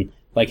times, and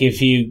like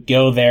if you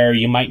go there,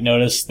 you might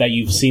notice that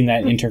you've seen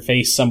that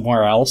interface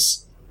somewhere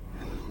else.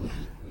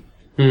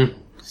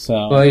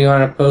 So. Well, you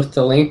want to post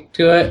a link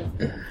to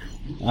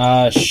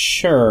it?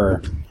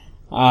 Sure.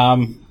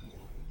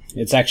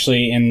 It's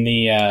actually in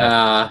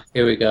the...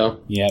 here we go.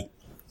 Yep.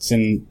 It's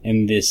in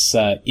this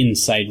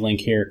inside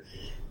link here.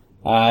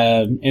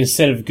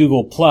 Instead of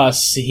Google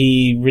Plus,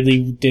 he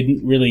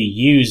didn't really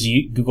use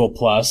Google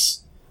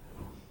Plus.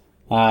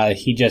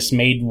 He just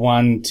made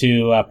one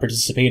to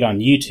participate on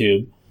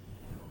YouTube.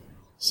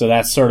 So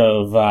that's sort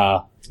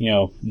of,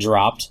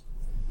 dropped.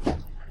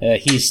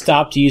 He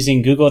stopped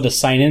using Google to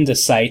sign into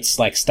sites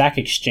like Stack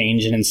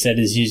Exchange and instead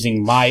is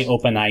using My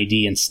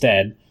OpenID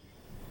instead.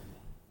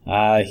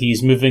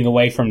 He's moving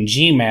away from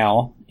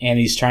Gmail and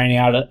he's trying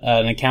out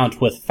an account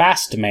with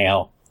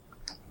Fastmail.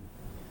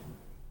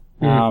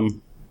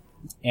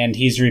 And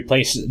he's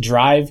replaced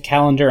Drive,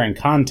 Calendar, and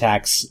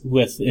Contacts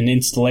with an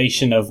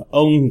installation of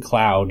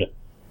OwnCloud.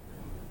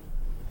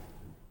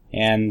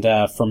 And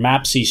for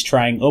maps, he's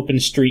trying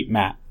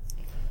OpenStreetMap.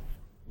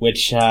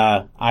 which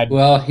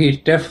Well, he's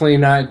definitely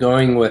not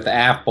going with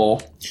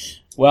Apple.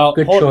 Well,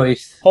 Good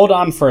choice. Hold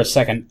on for a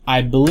second.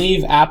 I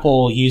believe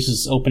Apple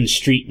uses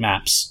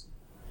OpenStreetMaps.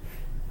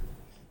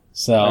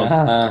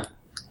 So,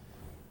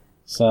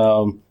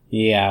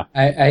 yeah.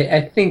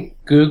 I think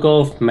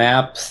Google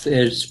Maps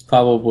is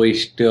probably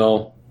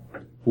still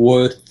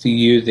worth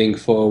using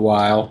for a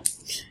while.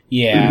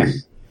 Yeah.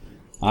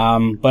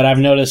 But I've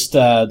noticed,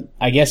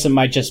 I guess it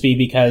might just be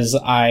because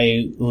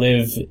I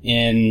live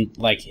in,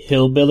 like,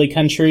 hillbilly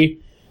country,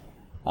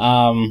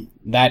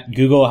 that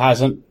Google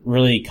hasn't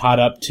really caught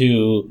up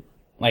to,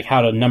 like,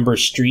 how to number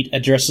street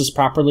addresses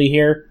properly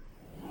here.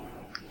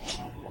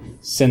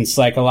 Since,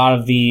 like, a lot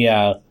of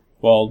the,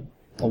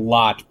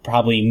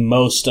 probably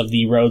most of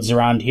the roads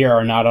around here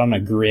are not on a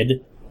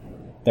grid.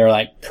 They're,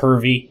 like,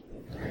 curvy.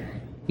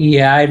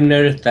 Yeah, I've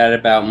noticed that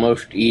about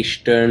most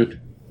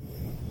Eastern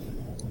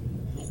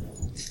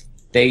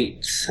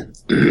states.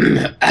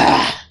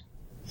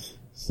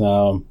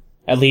 So,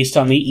 at least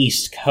on the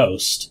East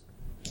Coast.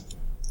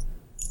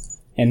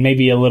 And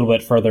maybe a little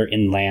bit further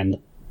inland.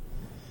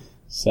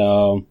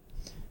 So,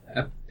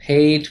 A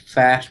paid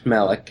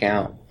Fastmail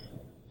account.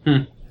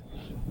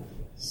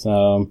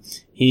 So,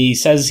 he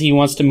says he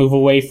wants to move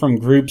away from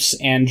groups,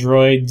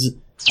 androids.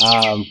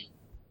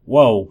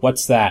 Whoa,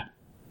 what's that?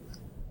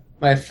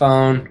 My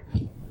phone.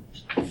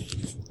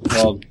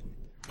 Well,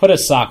 put a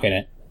sock in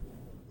it.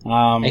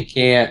 I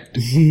can't.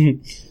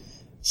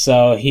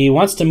 So, he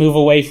wants to move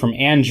away from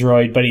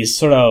Android, but he's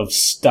sort of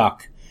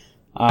stuck.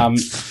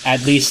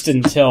 At least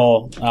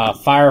until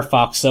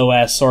Firefox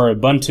OS or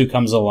Ubuntu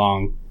comes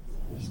along.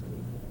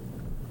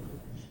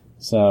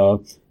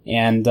 So,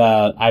 and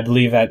I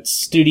believe that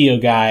Studio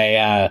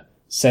Guy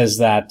says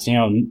that,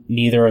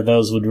 neither of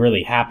those would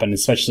really happen,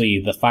 especially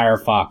the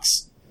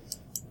Firefox.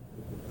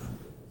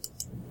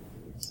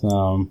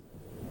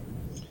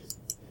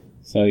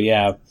 So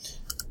yeah,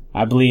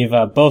 I believe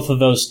both of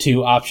those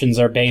two options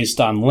are based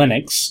on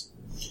Linux.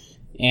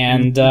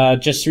 And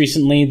just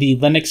recently, the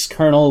Linux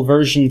kernel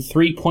version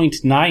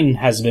 3.9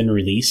 has been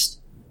released.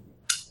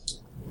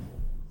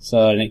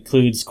 So it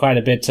includes quite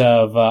a bit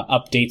of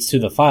updates to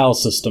the file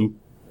system.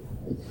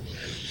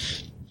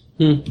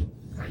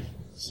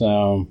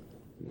 So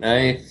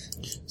Nice.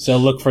 So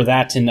look for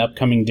that in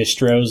upcoming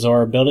distros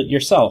or build it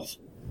yourself.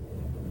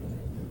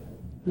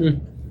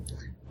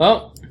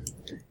 Well,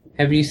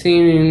 have you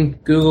seen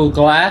Google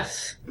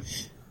Glass?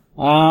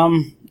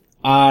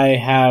 I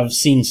have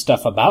seen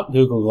stuff about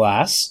Google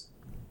Glass.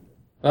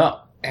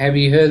 Well, have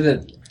you heard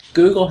that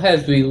Google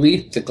has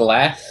released the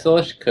Glass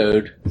source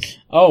code?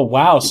 Oh,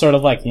 wow, sort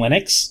of like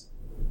Linux?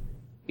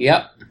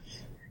 Yep.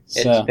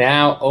 So, It's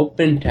now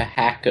open to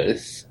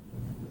hackers.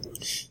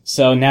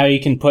 so now you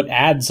can put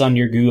ads on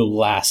your Google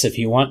Glass if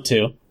you want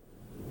to.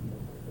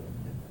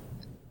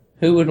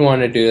 Who would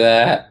want to do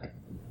that?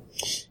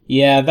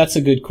 Yeah, that's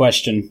a good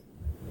question.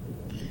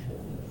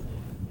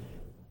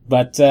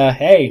 But,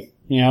 hey,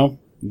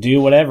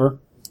 do whatever.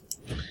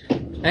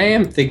 I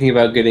am thinking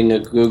about getting a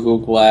Google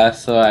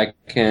Glass so I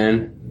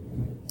can...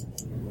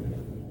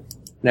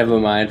 Never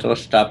mind, I'll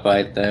stop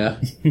right there.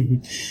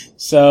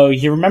 So,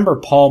 you remember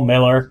Paul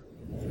Miller?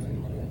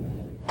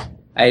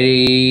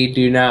 I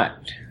do not.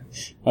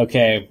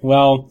 Okay,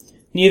 well,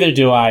 neither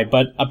do I,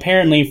 but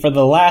apparently for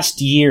the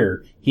last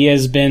year, he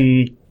has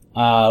been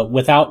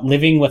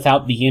living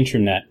without the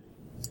internet.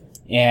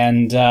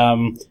 And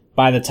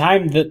by the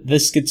time that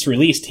this gets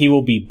released, he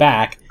will be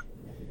back,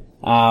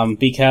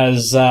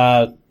 because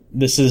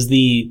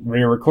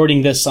we're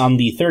recording this on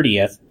the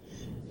 30th,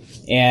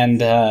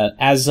 and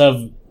as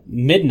of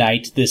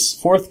midnight, this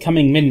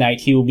forthcoming midnight,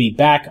 he will be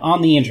back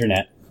on the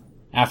internet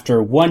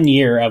after 1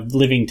 year of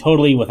living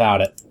totally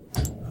without it.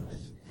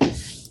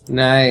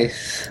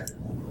 Nice.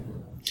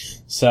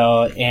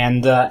 So,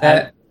 and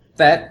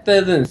That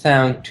doesn't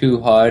sound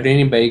too hard.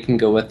 Anybody can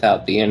go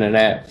without the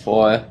internet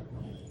for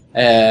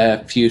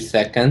a few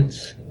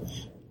seconds.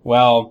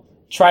 well,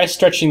 try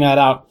stretching that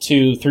out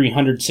to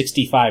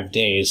 365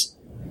 days.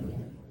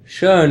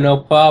 Sure, no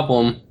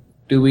problem.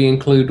 Do we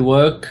include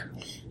work?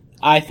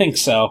 I think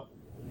so.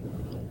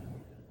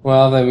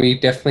 Well, then we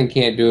definitely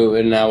can't do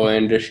it in our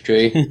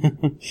industry.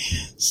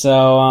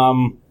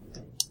 So,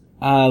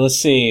 let's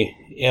see.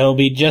 It'll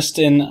be just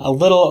in a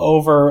little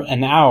over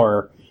an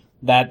hour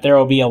that there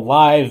will be a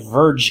live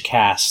Verge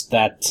cast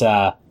that,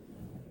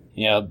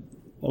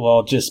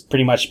 will just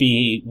pretty much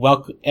be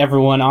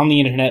everyone on the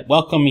internet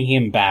welcoming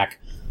him back.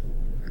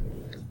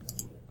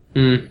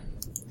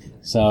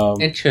 So,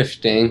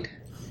 Interesting.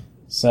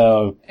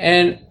 so,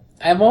 And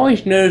I've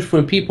always noticed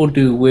when people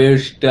do weird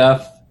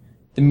stuff,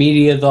 the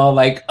media's all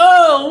like,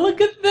 oh,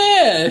 look at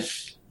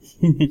this!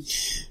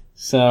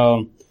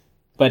 so,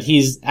 but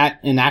he's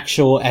an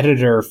actual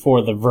editor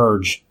for The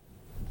Verge.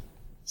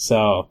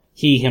 So,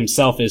 he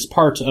himself is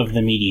part of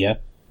the media.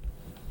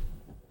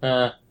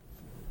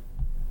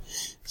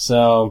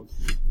 So,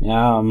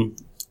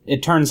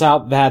 it turns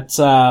out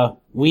that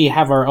we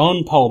have our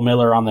own Paul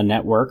Miller on the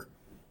network.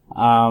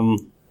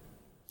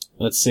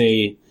 Let's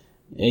see.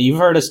 You've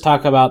heard us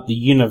talk about the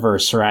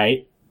universe,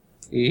 right?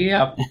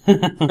 Yep.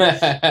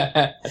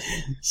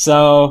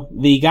 So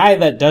the guy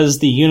that does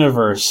the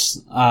universe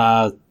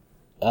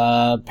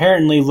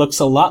apparently looks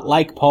a lot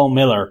like Paul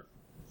Miller.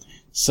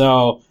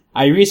 So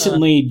I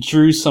recently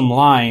drew some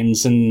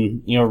lines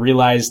and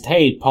realized,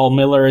 hey, Paul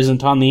Miller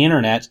isn't on the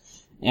internet,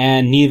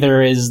 and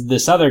neither is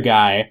this other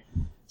guy.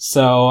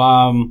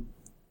 So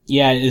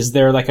yeah, is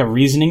there like a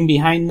reasoning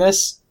behind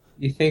this?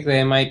 You think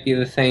they might be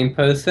the same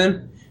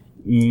person?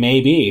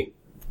 Maybe.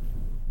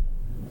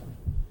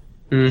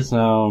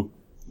 So,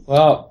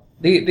 well,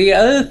 the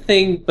other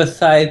thing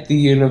besides the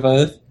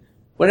universe,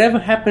 whatever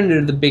happened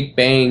to the Big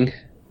Bang?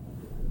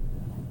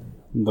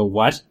 the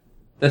what?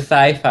 The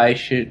sci-fi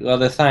show, or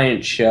the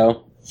science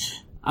show.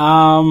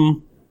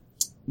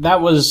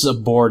 That was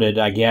aborted,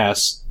 I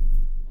guess.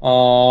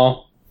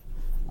 Aww.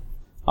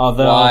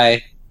 Although,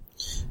 Why?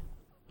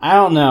 I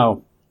don't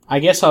know. I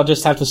guess I'll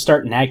just have to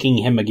start nagging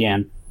him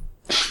again.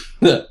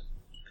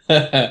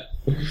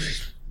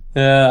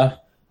 Yeah.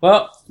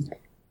 Well,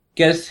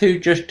 guess who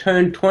just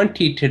turned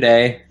 20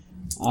 today?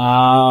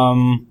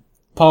 Paul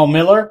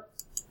Miller?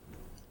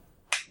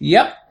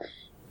 Yep.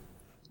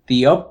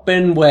 The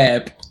open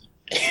web.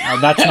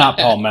 That's not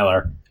Paul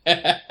Miller.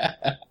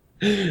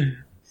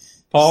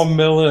 Paul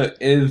Miller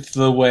is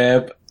the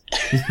web.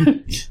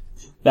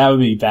 That would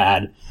be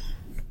bad.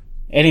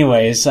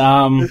 Anyways,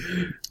 on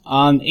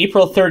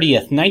April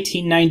 30th,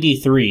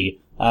 1993,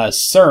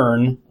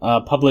 CERN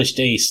published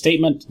a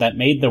statement that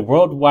made the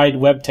World Wide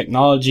Web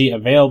technology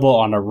available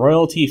on a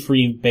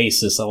royalty-free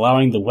basis,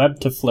 allowing the web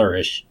to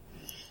flourish.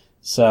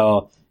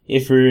 So,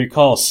 if you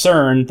recall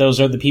CERN,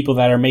 those are the people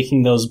that are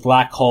making those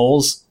black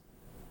holes.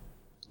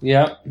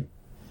 Yep.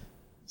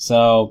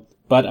 So,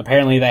 but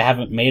apparently they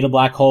haven't made a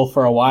black hole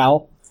for a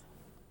while.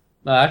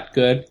 That's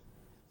good.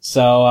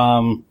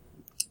 So,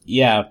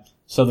 yeah.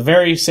 So the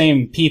very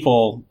same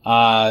people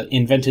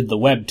invented the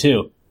web,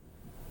 too.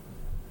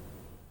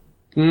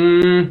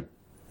 Yeah,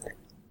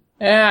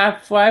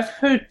 I've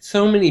heard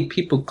so many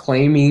people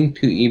claiming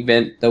to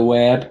invent the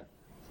web.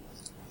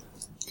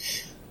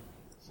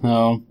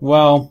 So,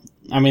 well,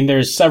 I mean,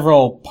 there's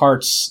several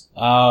parts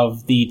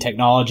of the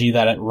technology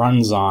that it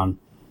runs on.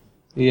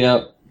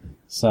 Yep.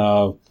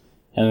 So,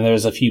 and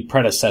there's a few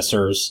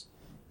predecessors.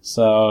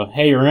 So,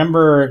 hey,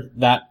 remember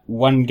that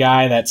one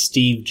guy, that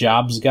Steve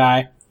Jobs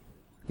guy?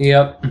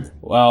 Yep.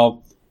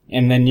 Well,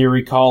 and then you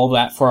recall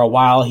that for a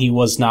while he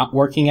was not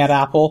working at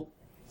Apple?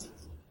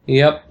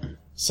 Yep.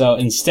 So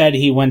instead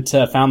he went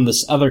to found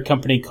this other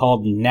company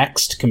called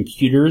Next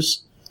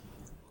Computers.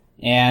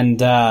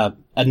 And a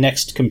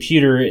Next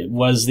Computer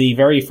was the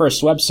very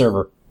first web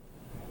server.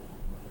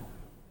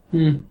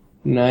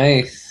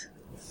 Nice.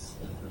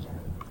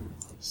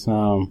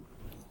 So,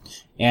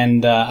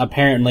 and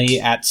apparently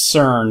at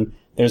CERN,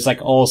 there's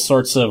like all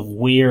sorts of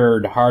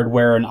weird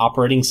hardware and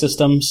operating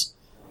systems.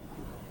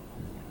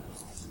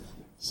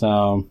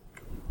 So,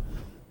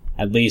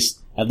 at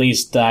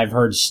least I've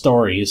heard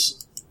stories.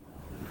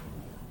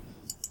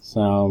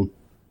 So,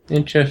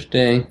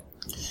 Interesting.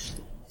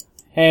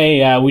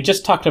 hey, we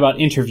just talked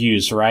about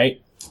interviews,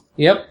 right?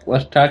 Yep,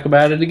 let's talk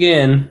about it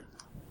again.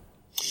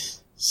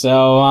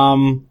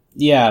 So,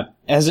 yeah,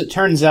 as it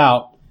turns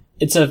out,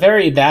 it's a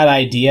very bad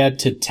idea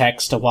to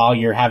text while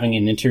you're having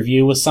an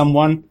interview with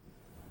someone.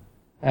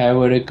 I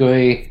would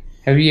agree.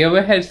 Have you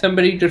ever had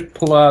somebody just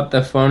pull out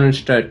the phone and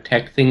start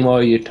texting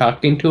while you're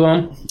talking to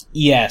them?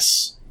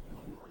 Yes.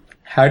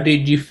 How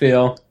did you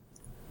feel?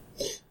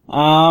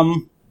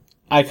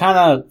 I kind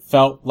of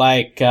felt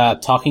like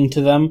talking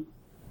to them,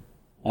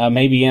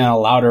 maybe in a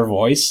louder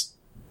voice.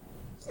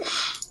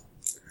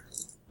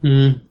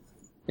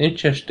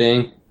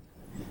 Interesting.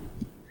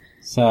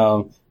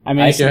 So, I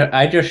mean,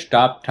 I just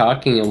stop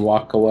talking and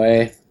walk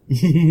away.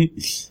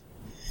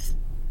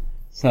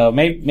 So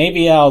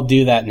maybe I'll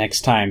do that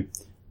next time.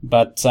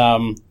 But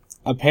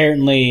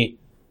apparently,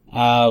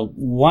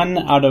 1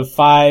 out of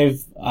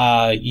 5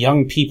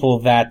 young people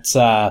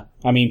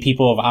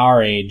people of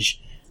our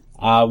age,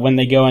 when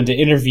they go into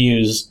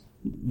interviews,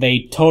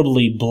 they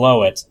totally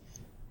blow it.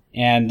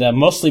 And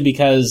mostly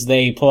because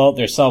they pull out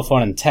their cell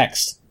phone and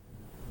text.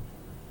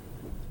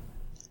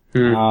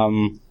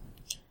 Another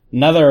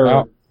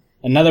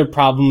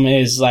problem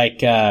is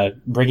like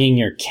bringing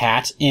your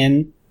cat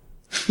in.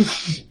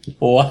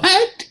 What?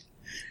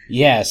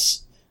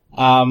 Yes.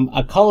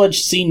 A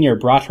college senior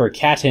brought her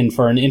cat in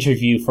for an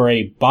interview for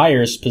a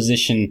buyer's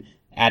position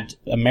at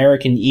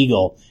American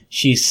Eagle.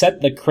 She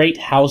set the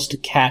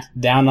crate-housed cat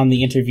down on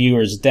the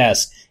interviewer's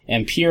desk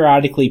and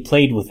periodically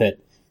played with it.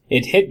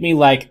 It hit me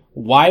like,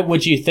 why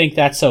would you think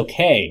that's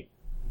okay?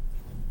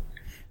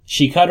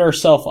 She cut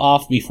herself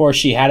off before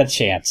she had a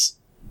chance.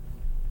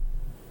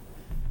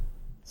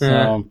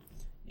 So,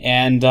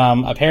 and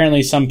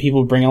apparently some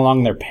people bring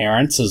along their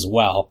parents as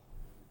well.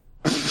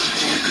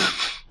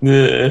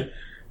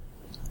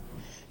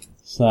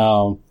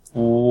 So,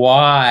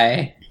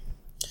 why?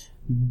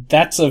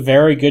 That's a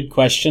very good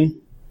question.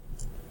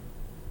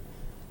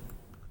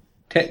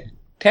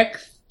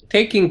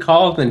 Taking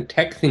calls and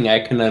texting I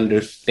can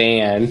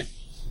understand,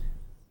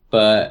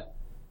 but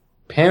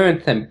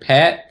parents and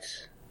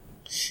pets?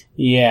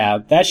 Yeah,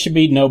 that should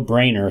be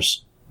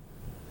no-brainers.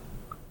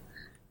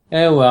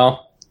 Oh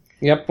well.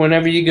 Yep,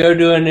 whenever you go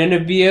to an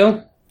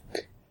interview,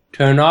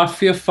 turn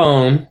off your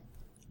phone.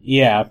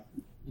 Yeah,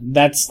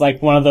 that's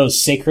like one of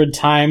those sacred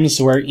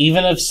times where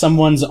even if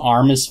someone's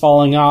arm is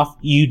falling off,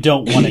 you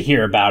don't want to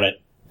hear about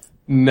it.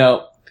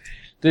 No.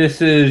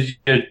 This is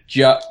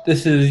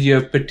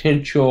your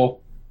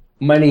potential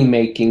money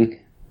making.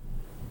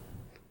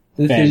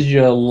 This is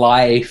your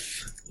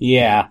life.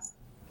 Yeah.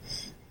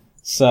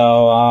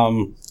 So,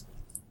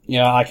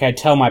 like I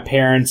tell my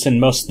parents and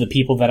most of the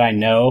people that I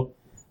know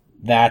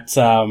that,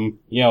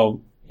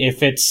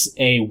 if it's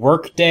a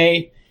work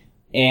day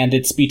and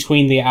it's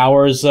between the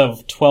hours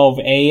of 12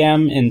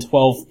 a.m. and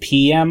 12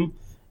 p.m.,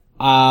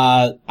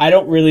 I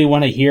don't really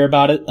want to hear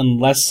about it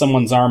unless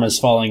someone's arm is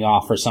falling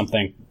off or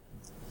something.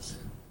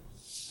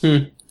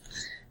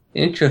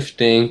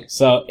 Interesting.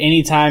 So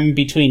anytime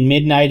between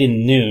midnight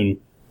and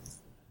noon,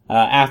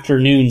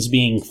 afternoons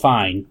being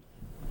fine.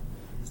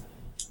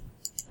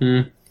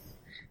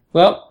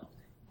 Well,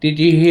 did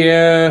you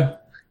hear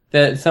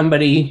that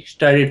somebody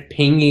started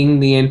pinging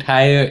the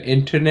entire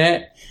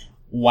internet?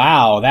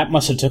 Wow, that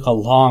must have took a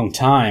long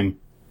time.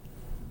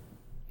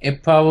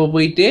 It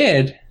probably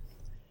did.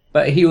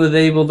 But he was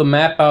able to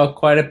map out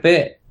quite a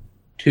bit.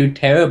 2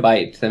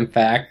 terabytes, in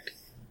fact.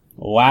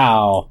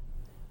 Wow.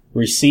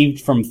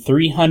 Received from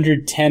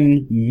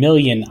 310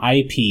 million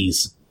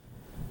IPs.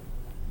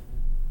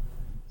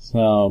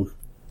 So,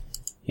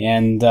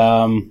 and,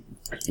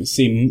 let's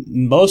see,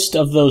 most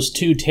of those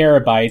 2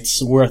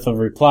 terabytes worth of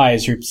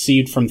replies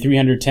received from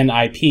 310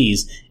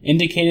 IPs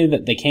indicated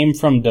that they came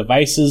from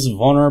devices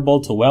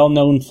vulnerable to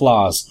well-known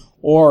flaws,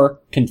 or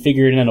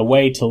configured in a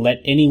way to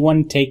let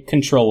anyone take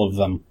control of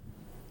them.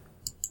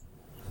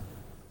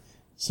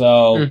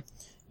 So,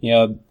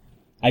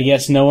 I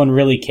guess no one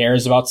really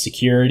cares about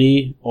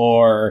security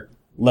or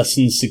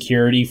lessens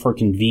security for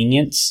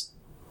convenience,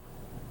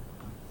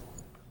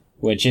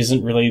 which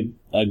isn't really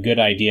a good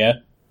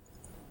idea.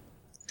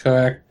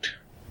 Correct.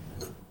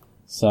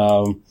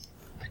 So,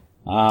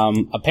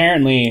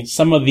 apparently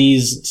some of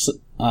these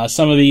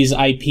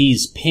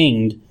IPs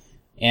pinged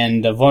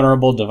and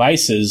vulnerable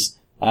devices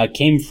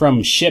came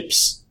from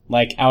ships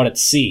like out at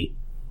sea.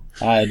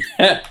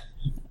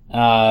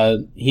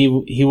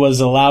 He was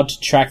allowed to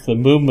track the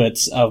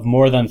movements of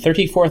more than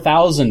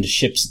 34,000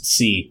 ships at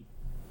sea,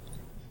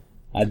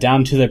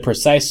 down to the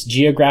precise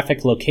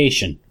geographic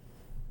location.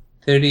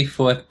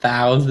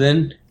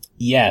 34,000?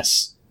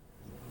 Yes.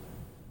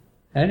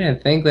 I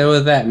didn't think there were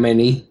that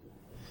many.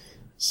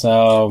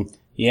 So,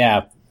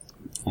 yeah.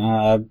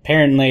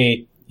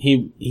 Apparently,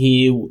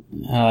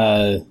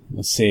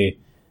 let's see.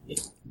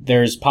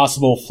 There's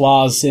possible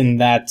flaws in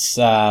that,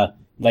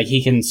 like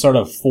he can sort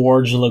of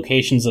forge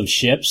locations of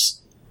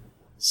ships.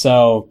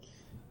 So,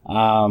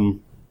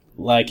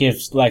 like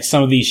if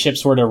some of these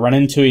ships were to run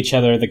into each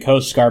other, the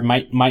Coast Guard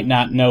might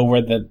not know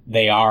where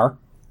they are,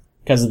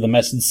 because the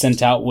message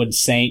sent out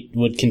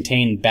would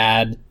contain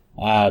bad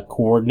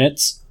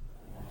coordinates.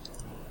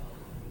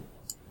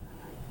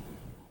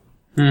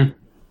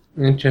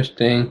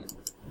 Interesting.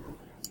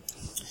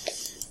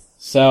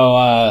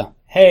 So,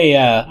 hey,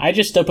 I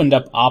just opened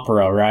up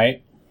Opera,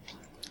 right?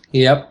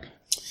 Yep.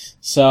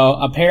 So,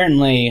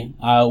 apparently,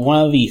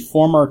 one of the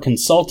former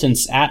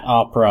consultants at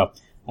Opera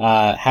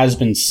has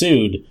been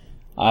sued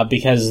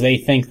because they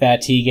think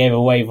that he gave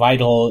away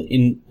vital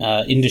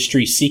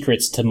industry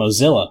secrets to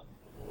Mozilla.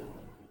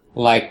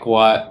 Like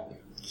what?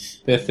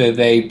 This is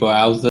a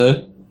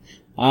browser?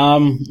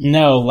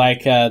 No,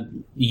 like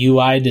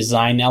UI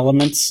design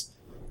elements.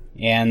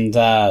 And,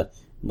 I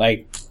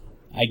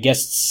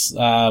guess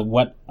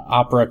what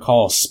Opera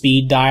calls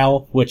speed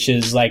dial, which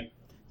is like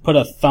put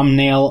a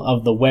thumbnail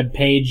of the web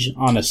page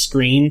on a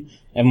screen,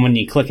 and when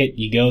you click it,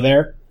 you go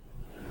there.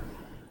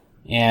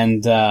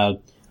 And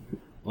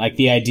like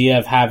the idea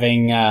of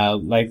having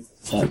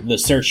the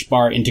search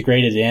bar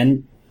integrated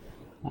in,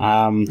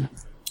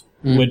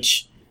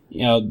 which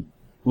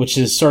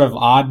is sort of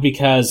odd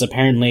because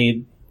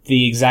apparently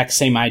the exact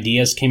same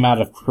ideas came out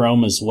of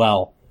Chrome as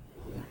well.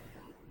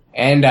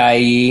 And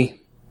IE.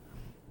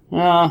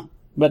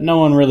 But no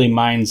one really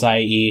minds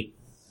IE.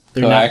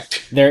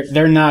 Correct.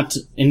 They're not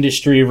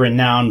industry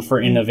renowned for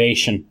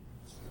innovation.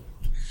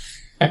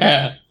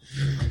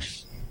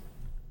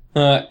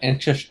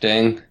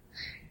 Interesting.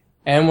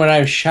 And what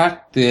I'm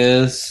shocked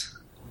is,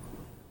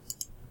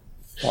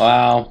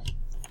 wow.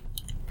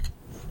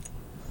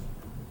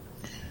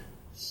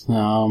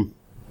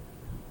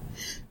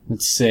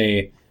 Let's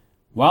see.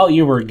 While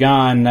you were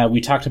gone,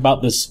 we talked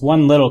about this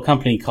one little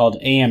company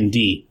called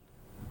AMD.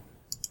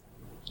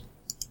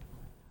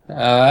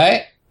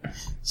 Alright.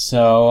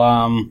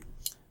 So,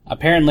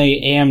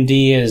 apparently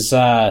AMD is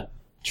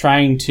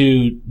trying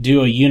to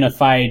do a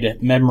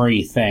unified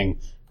memory thing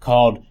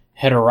called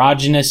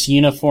Heterogeneous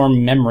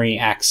Uniform Memory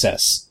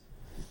Access.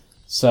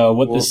 So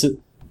what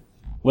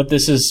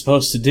this is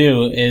supposed to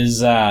do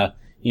is, how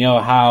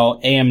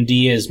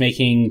AMD is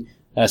making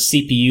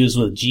CPUs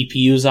with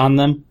GPUs on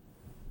them?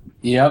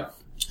 Yep.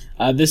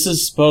 This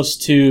is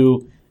supposed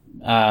to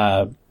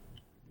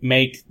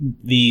make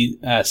the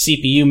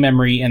CPU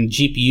memory and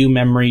GPU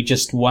memory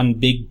just one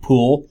big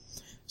pool,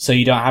 so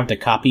you don't have to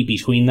copy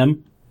between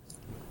them.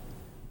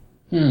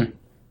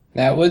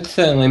 That would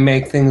certainly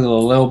make things a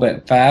little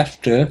bit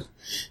faster.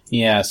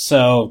 Yeah,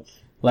 so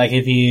like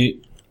if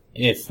you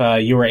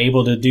were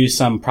able to do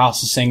some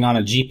processing on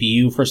a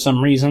GPU for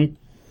some reason,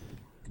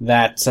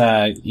 that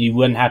you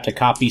wouldn't have to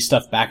copy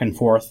stuff back and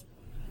forth.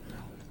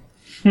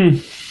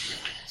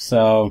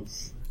 So,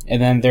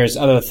 and then there's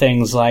other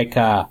things like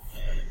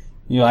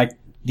like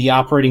the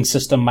operating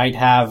system might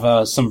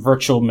have some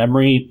virtual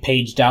memory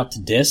paged out to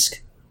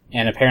disk,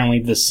 and apparently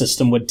the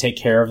system would take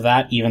care of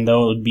that, even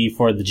though it would be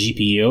for the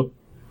GPU.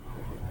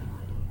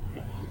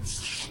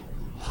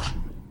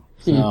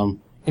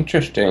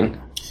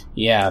 Interesting.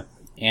 Yeah,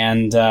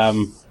 and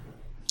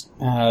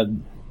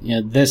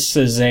this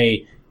is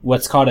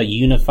what's called a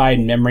unified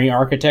memory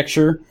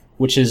architecture,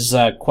 which is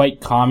quite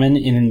common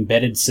in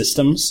embedded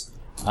systems,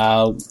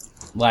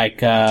 like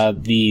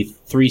the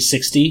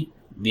 360,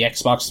 the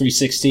Xbox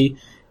 360,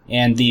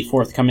 and the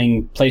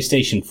forthcoming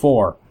PlayStation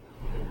 4.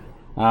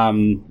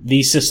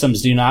 These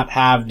systems do not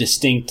have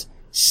distinct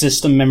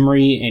system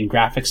memory and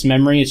graphics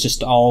memory. It's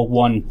just all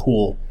one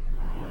pool.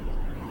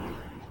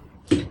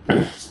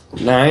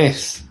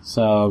 Nice.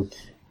 So,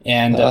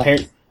 and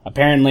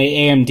apparently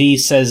AMD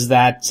says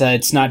that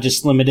it's not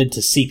just limited to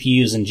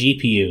CPUs and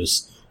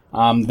GPUs.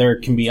 There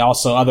can be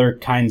also other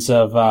kinds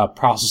of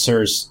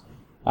processors,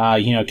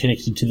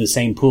 connected to the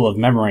same pool of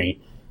memory.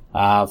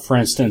 For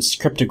instance,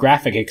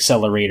 cryptographic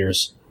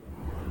accelerators.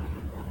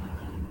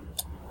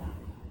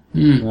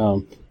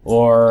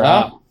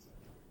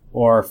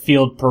 Or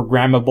field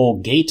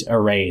programmable gate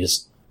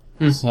arrays.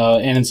 So,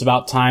 and it's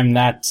about time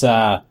that,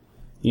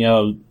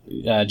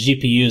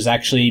 GPUs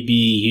actually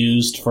be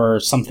used for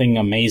something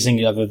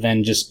amazing other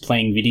than just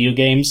playing video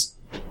games.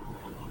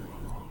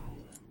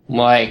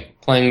 Like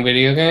playing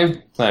video games?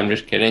 I'm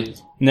just kidding.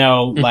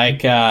 No,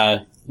 like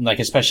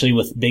especially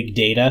with big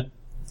data.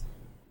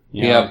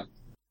 Yep.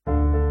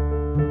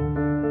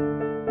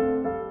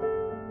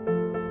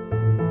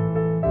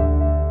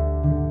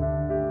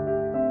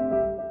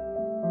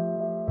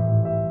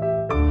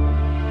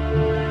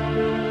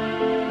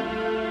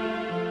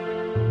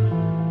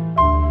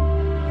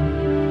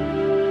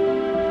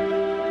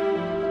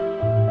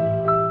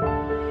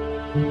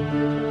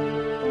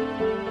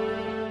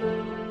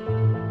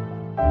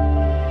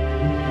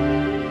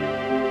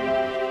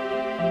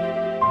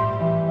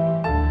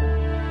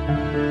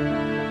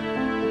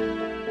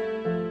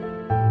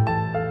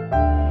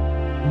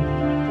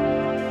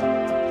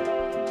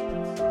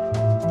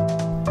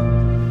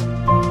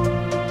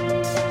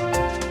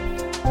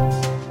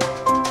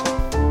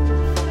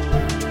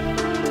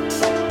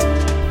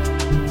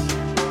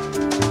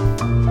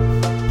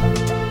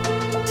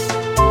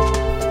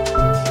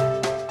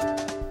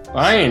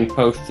 Ryan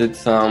posted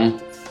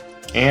some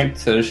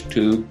answers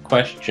to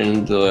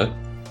questions.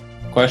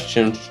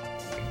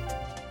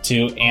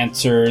 To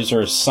answers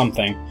or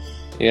something.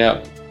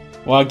 Yep.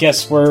 Well, I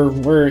guess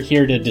we're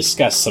here to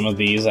discuss some of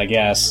these, I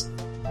guess.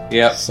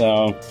 Yep.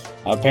 So,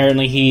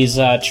 apparently he's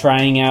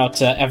trying out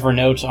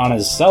Evernote on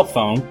his cell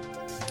phone.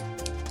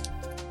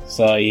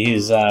 So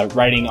he's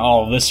writing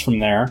all of this from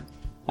there.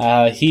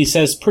 He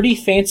says, pretty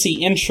fancy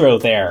intro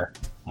there.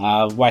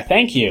 Why,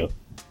 thank you.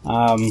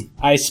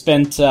 I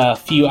spent a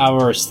few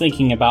hours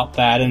thinking about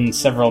that and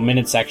several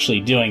minutes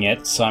actually doing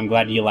it, so I'm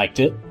glad you liked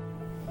it.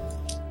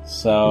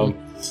 So,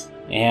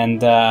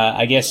 and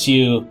I guess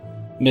you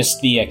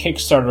missed the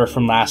Kickstarter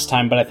from last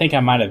time, but I think I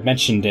might have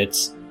mentioned it.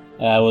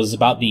 It was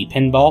about the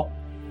pinball.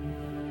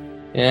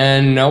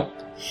 And nope.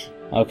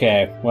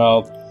 Okay,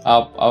 well,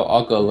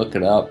 I'll go look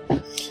it up.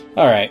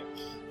 All right.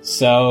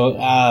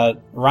 So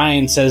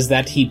Ryan says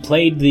that he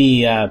played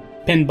the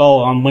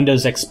pinball on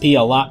Windows XP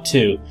a lot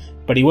too,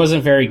 but he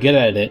wasn't very good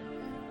at it,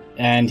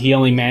 and he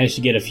only managed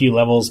to get a few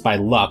levels by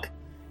luck.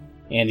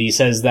 And he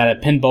says that a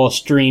pinball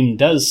stream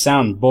does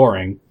sound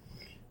boring.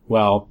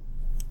 Well,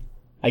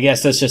 I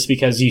guess that's just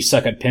because you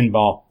suck at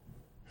pinball.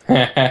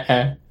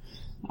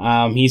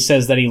 He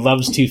says that he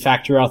loves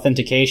two-factor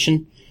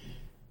authentication,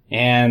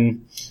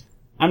 and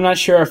I'm not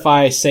sure if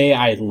I say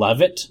I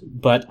love it,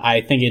 but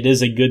I think it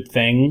is a good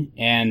thing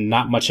and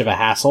not much of a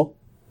hassle.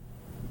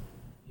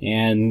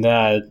 And,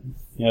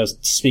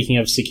 speaking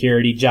of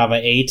security, Java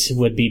 8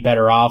 would be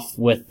better off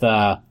with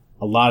a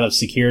lot of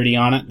security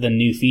on it than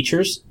new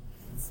features.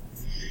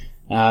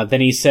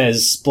 Then he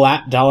says,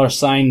 splat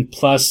 $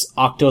 plus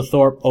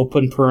octothorpe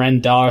open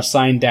paren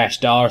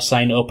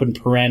 $ open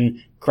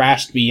paren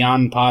crashed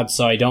beyond pod,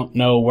 so I don't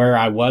know where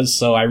I was,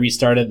 so I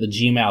restarted the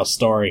Gmail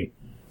story.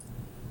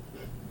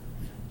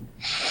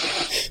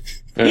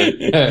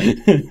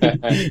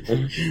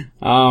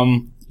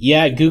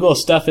 Yeah, Google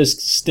stuff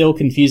is still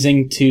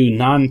confusing to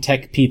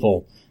non-tech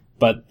people,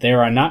 but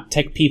there are not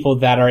tech people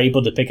that are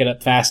able to pick it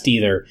up fast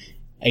either.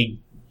 It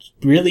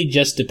really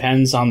just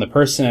depends on the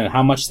person and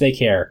how much they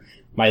care.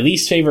 My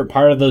least favorite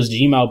part of those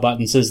Gmail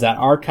buttons is that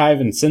archive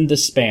and send to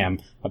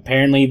spam.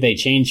 Apparently they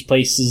change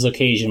places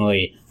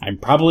occasionally. I'm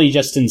probably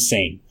just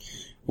insane.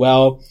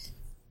 Well,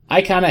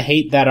 I kind of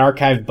hate that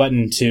archive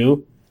button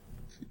too.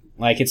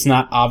 Like, it's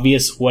not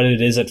obvious what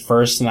it is at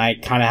first, and I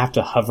kind of have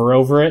to hover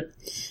over it.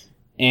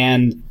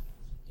 And,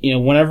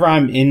 whenever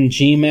I'm in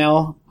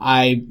Gmail,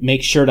 I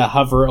make sure to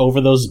hover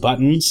over those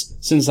buttons,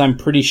 since I'm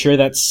pretty sure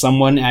that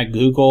someone at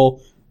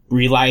Google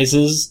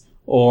realizes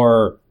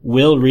or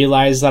will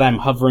realize that I'm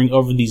hovering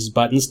over these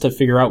buttons to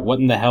figure out what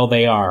in the hell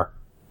they are.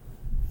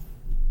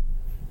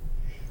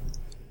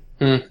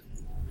 I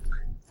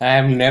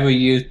have never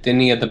used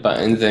any of the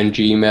buttons in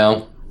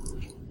Gmail.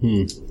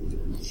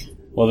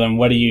 Well, then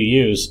what do you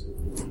use?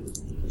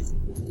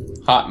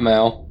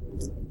 Hotmail.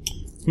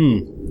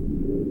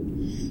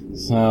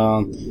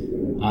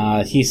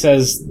 So, he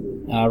says,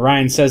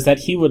 Ryan says that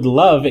he would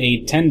love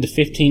a 10 to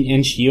 15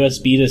 inch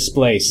USB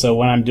display, so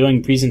when I'm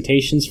doing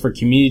presentations for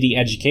community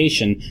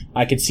education,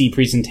 I could see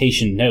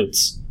presentation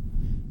notes.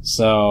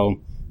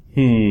 So,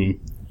 I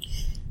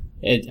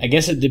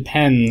guess it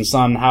depends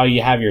on how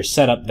you have your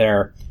setup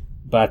there,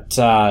 but,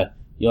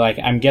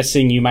 I'm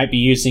guessing you might be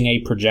using a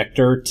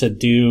projector to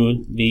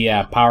do the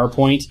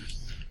PowerPoint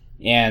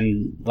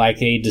and like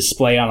a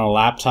display on a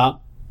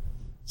laptop.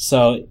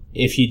 So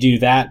if you do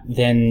that,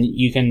 then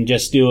you can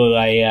just do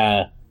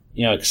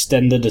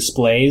extend the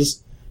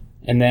displays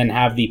and then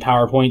have the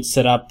PowerPoint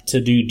set up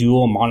to do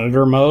dual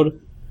monitor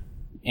mode.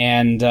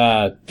 And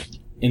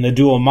in the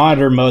dual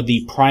monitor mode,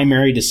 the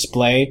primary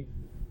display,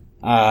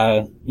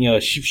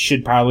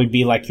 should probably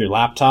be like your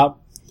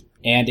laptop,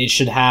 and it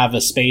should have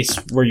a space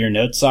where your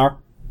notes are.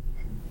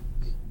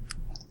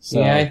 So,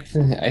 yeah,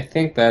 I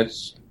think that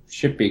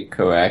should be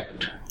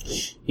correct.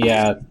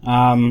 Yeah,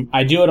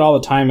 I do it all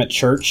the time at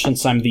church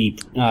since I'm the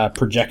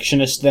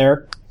projectionist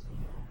there.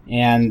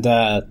 And,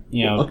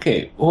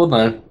 Okay, hold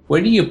on.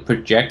 Where do you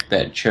project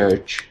that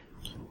church?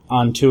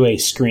 Onto a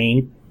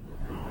screen.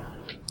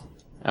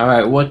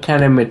 Alright, what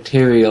kind of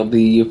material do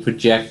you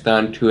project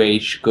onto a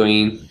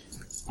screen?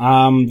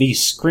 The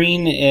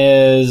screen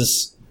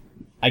is,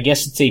 I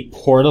guess it's a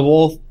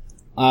portable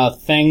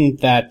thing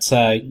that,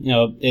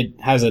 it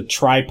has a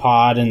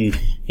tripod and,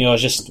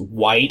 it's just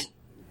white.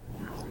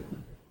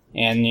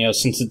 And,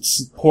 since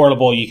it's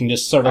portable, you can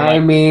just sort of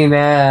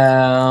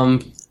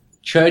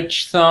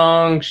church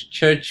songs,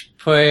 church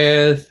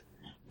prayers,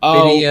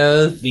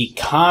 videos. The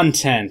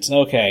content.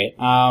 Okay.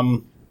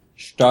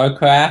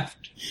 StarCraft?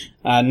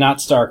 Not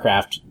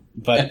StarCraft.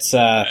 But,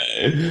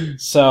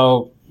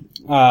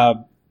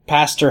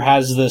 Pastor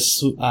has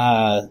this,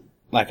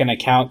 an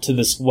account to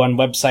this one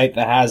website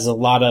that has a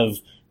lot of,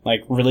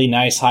 really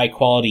nice high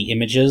quality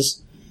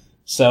images.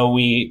 So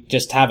we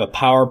just have a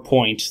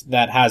PowerPoint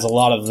that has a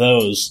lot of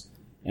those,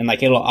 and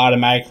it'll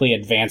automatically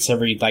advance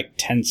every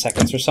 10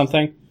 seconds or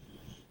something.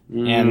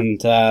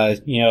 And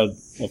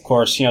of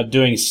course,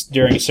 during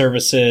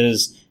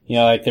services,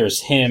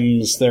 there's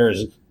hymns,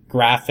 there's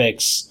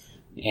graphics,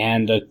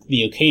 and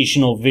the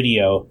occasional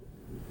video.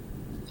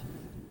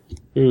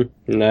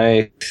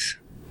 Nice.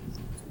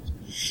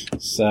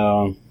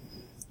 So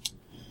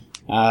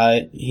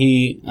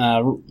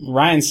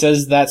Ryan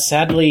says that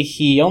sadly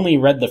he only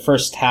read the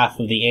first half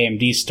of the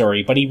AMD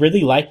story, but he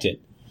really liked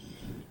it.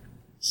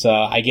 So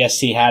I guess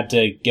he had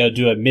to go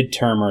do a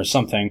midterm or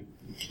something.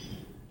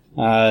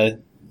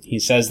 He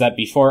says that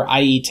before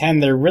IE10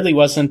 there really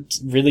wasn't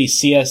really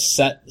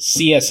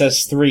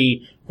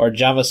CSS3 or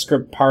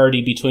JavaScript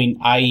parity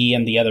between IE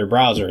and the other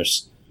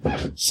browsers.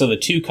 So the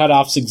two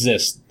cutoffs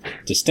exist,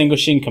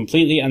 distinguishing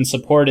completely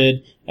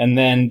unsupported and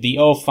then the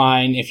oh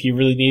fine, if you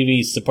really need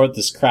me to support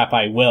this crap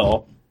I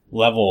will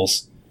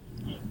levels.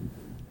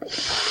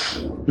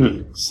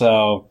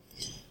 So,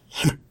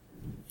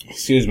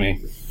 excuse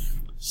me.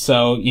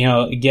 So,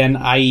 again,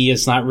 IE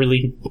is not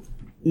really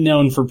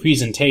known for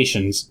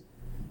presentations.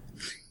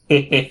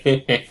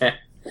 I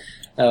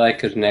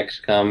like his next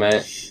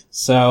comment.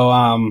 So,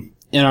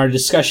 in our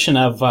discussion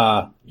of,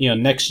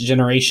 next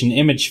generation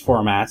image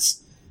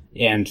formats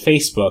and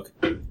Facebook,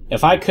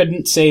 if I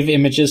couldn't save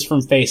images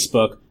from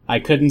Facebook, I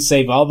couldn't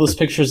save all those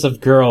pictures of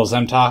girls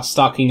I'm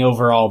stalking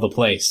over all the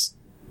place.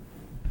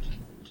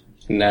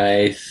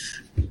 Nice.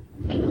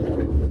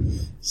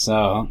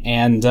 So,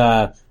 and,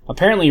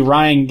 apparently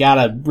Ryan got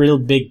a real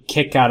big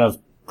kick out of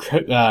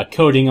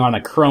coding on a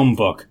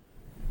Chromebook.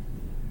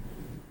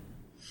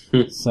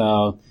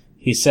 So,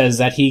 he says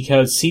that he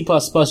codes C++,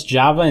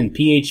 Java, and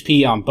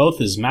PHP on both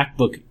his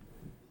MacBook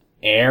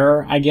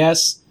Air, I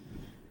guess,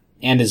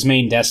 and his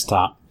main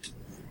desktop.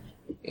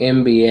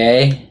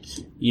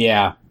 MBA?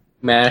 Yeah.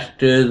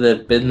 Master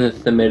of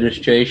Business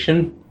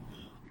Administration?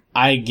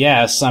 I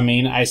guess. I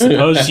mean, I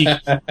suppose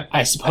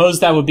I suppose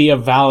that would be a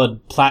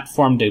valid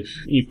platform to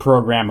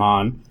program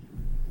on.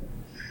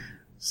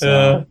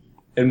 So,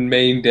 and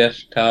main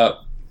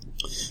desktop.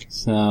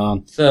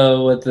 So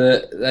with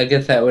I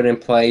guess that would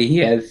imply he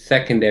has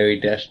secondary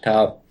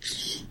desktop.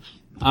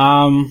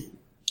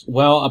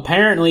 Well,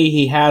 apparently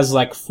he has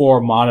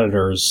 4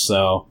 monitors,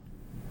 so.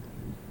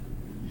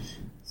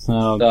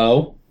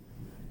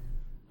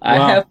 I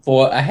have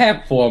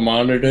 4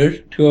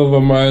 monitors. 2 of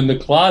them are in the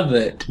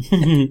closet.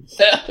 Well,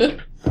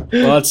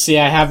 let's see.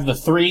 I have the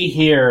 3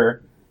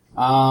 here.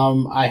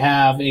 I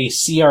have a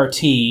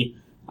CRT.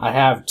 I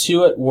have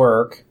 2 at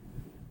work,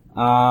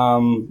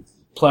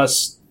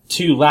 plus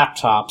 2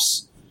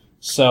 laptops.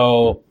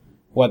 So,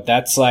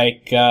 that's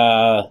like,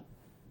 I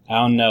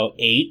don't know,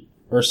 8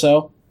 or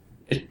so?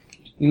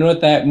 You know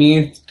what that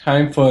means?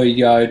 Time for a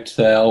yard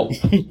sale.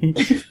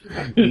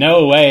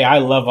 No way, I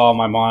love all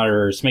my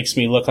monitors. Makes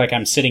me look like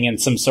I'm sitting in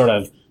some sort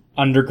of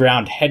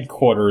underground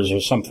headquarters or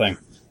something.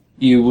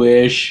 You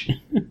wish.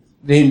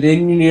 Then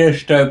you need to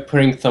start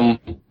putting some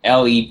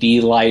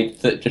LED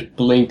lights that just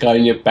blink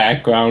on your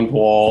background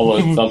wall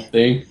or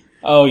something.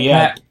 Oh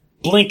yeah,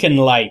 blinking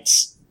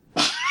lights.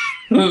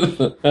 Yep.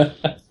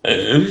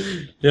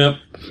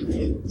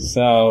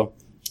 So,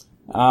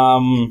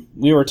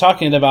 we were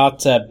talking about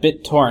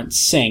BitTorrent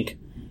Sync,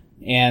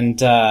 and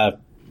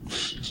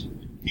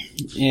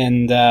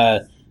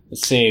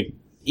let's see,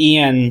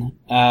 Ian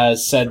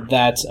said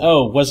that,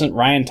 wasn't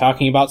Ryan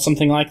talking about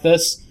something like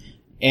this?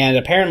 And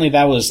apparently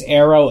that was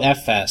Aero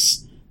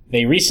FS.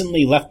 They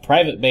recently left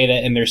private beta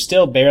and they're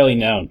still barely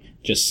known.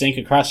 Just sync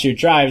across your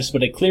drives,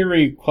 but it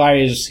clearly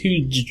requires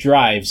huge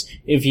drives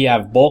if you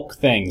have bulk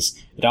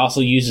things. It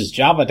also uses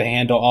Java to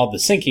handle all the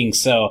syncing,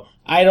 so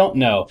I don't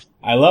know.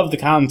 I love the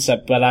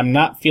concept, but I'm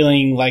not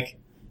feeling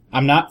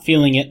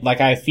it like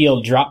I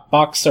feel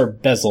Dropbox or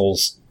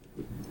bezels.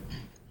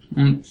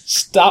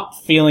 Stop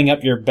feeling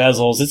up your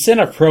bezels. It's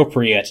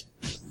inappropriate.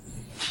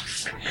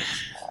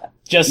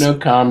 No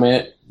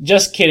comment.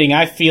 Just kidding.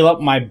 I feel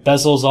up my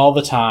bezels all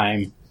the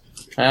time.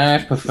 I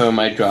prefer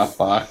my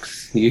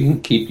Dropbox. You can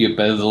keep your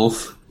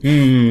bezels.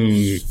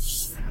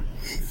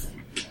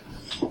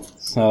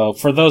 So,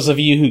 for those of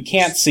you who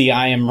can't see,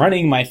 I am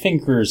running my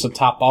fingers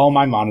atop all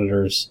my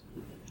monitors.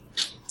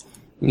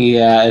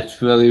 Yeah,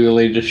 it's really,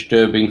 really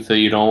disturbing, so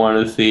you don't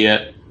want to see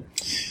it.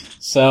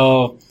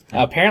 So,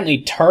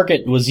 apparently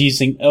Target was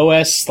using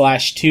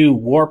OS/2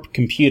 Warp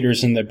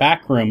computers in their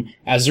backroom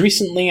as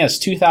recently as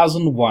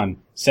 2001,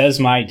 says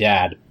my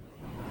dad.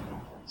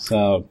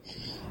 So,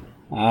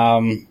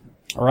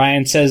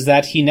 Ryan says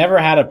that he never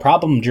had a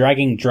problem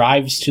dragging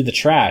drives to the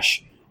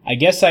trash. I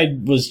guess I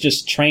was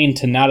just trained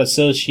to not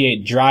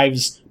associate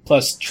drives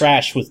plus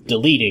trash with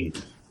deleting.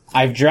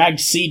 I've dragged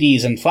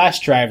CDs and flash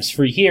drives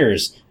for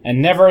years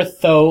and never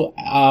thought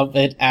of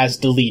it as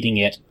deleting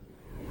it.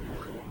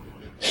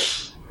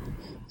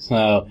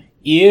 So,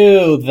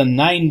 ew, the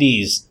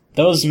 90s.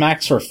 Those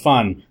Macs were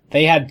fun.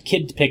 They had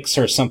kid pics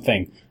or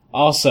something.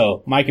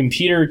 Also, my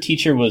computer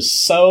teacher was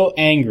so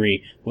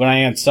angry when I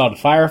installed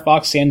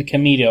Firefox and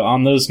Camino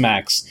on those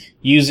Macs.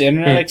 Use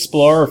Internet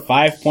Explorer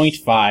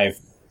 5.5.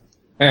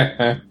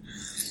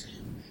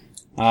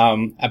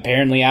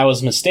 Apparently I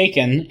was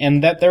mistaken,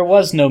 and that there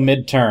was no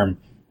midterm.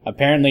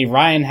 Apparently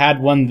Ryan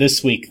had one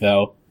this week,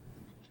 though.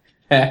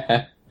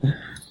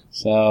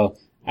 So,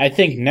 I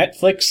think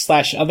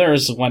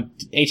Netflix/others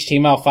want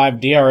HTML5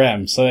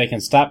 DRM so they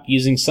can stop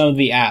using some of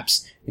the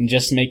apps and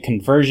just make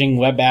converging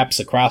web apps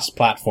across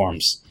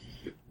platforms.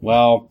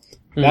 Well,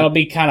 that'll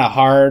be kind of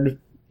hard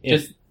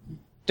if... Just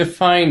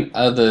define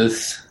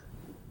others.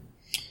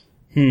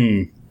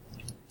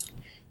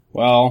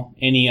 Well,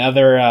 any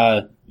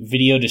other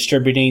video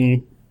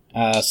distributing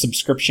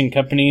subscription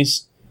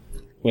companies?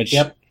 Which,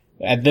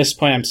 at this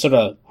point, I'm sort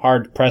of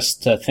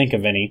hard-pressed to think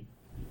of any.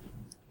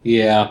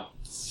 Yeah.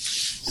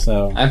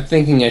 So I'm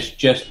thinking it's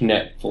just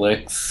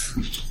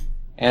Netflix,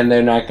 and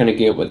they're not going to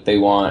get what they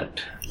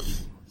want.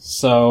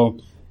 So,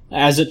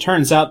 as it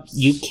turns out,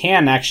 you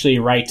can actually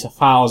write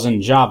files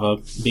in Java,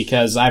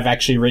 because I've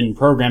actually written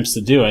programs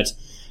to do it.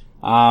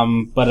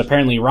 But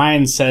apparently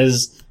Ryan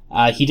says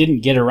he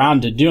didn't get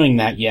around to doing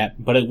that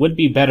yet, but it would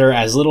be better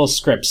as little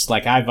scripts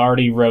like I've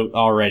wrote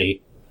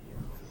already.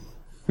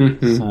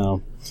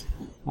 So,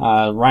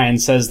 Ryan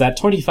says that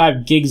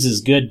 25 gigs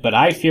is good, but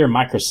I fear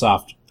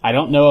Microsoft. I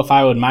don't know if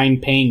I would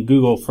mind paying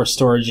Google for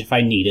storage if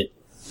I need it.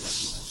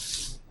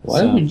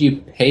 Why would you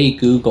pay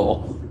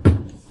Google?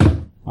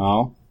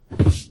 Well,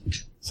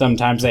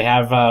 sometimes they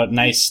have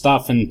nice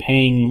stuff, and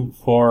paying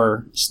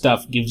for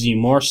stuff gives you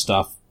more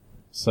stuff.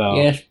 So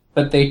yes,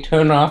 but they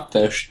turn off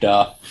their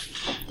stuff.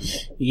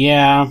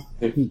 Yeah,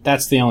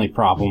 that's the only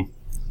problem.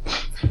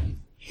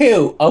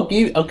 Here, I'll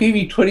give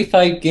you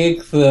 25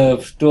 gigs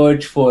of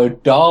storage for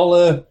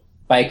 $1,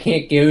 but I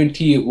can't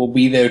guarantee it will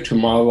be there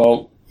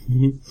tomorrow.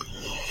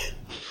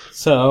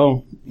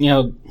 So,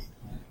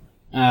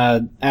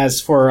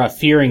 as for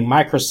fearing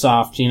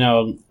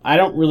Microsoft, I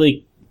don't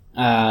really,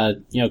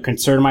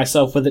 concern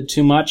myself with it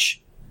too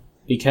much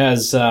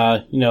because,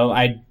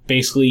 I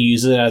basically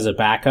use it as a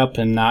backup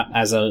and not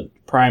as a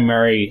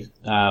primary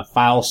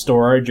file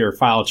storage or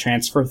file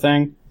transfer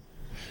thing.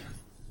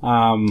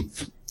 And,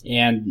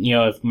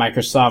 if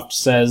Microsoft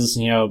says,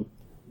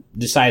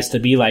 decides to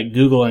be like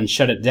Google and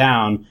shut it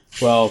down,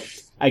 well,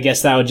 I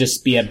guess that would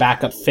just be a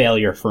backup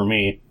failure for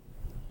me.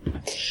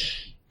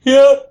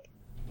 Yep.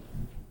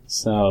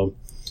 So,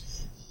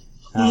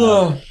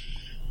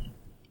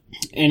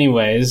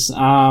 anyways,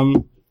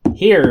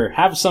 here,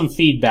 have some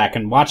feedback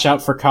and watch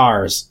out for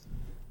cars.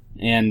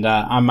 And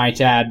I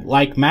might add,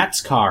 like Matt's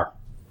car.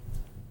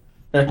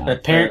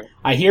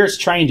 I hear it's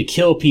trying to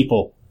kill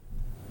people.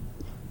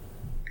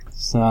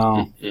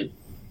 So,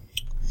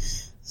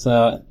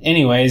 So,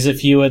 anyways,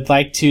 if you would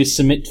like to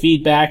submit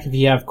feedback, if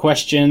you have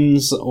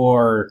questions,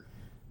 or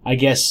I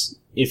guess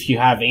if you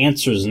have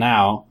answers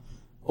now,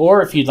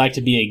 or if you'd like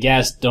to be a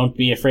guest, don't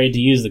be afraid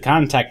to use the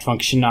contact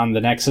function on the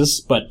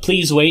Nexus, but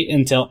please wait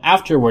until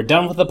after we're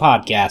done with the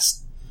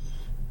podcast.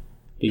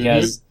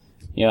 Because,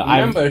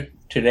 Remember,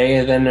 today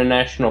is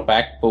International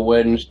Backable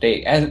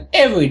Wednesday, as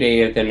every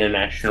day is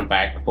International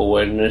Backable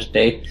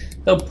Wednesday,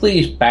 so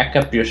please back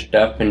up your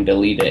stuff and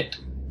delete it.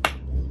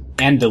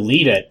 And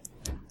delete it.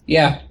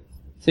 Yeah,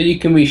 so you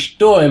can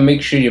restore and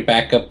make sure your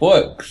backup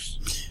works.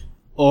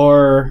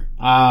 Or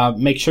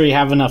make sure you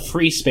have enough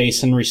free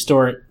space and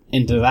restore it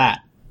into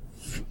that.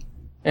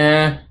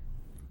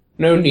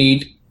 No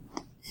need.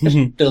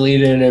 Just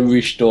delete it and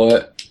restore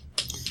it.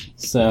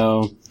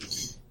 So,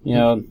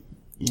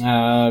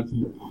 let's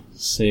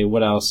see,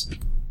 what else?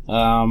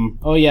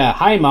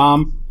 Hi,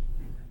 Mom.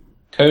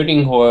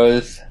 Coding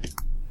Horrors.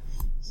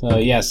 So,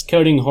 yes,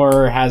 Coding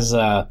Horror has,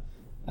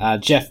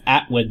 Jeff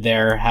Atwood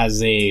there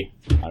has a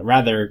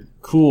rather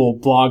cool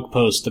blog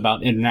post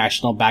about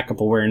International Backup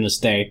Awareness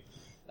Day.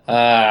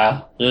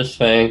 This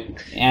thing.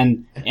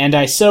 And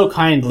I so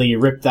kindly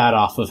ripped that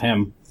off of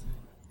him.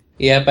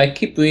 Yep, I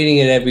keep reading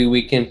it every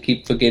week and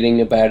keep forgetting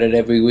about it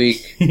every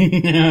week.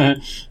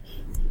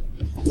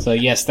 So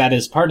yes, that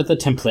is part of the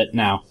template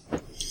now.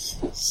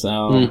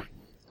 So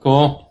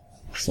cool.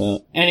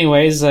 So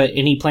anyways,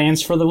 any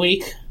plans for the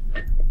week?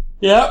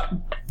 Yep.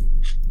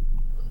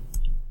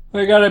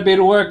 I gotta be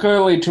to work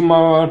early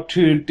tomorrow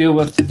to deal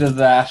with the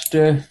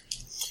disaster.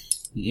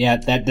 Yeah,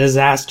 that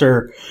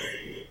disaster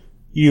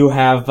you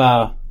have,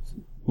 that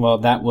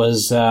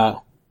was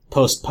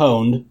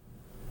postponed.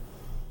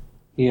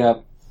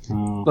 Yep.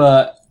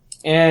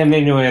 And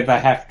anyways, I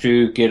have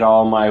to get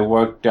all my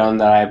work done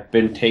that I've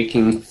been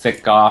taking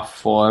sick off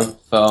for,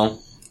 so.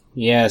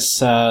 Yes,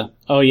 by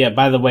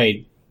the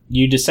way,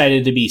 you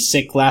decided to be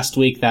sick last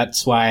week,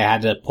 that's why I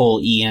had to pull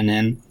Ian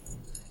in.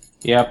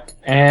 Yep,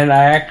 and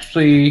I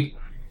actually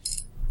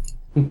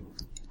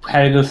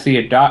had to go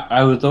see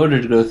I was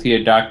ordered to go see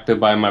a doctor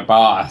by my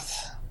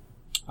boss.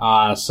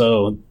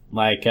 So,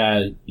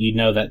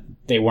 that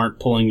they weren't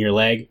pulling your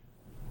leg?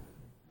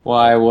 Well,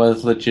 I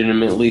was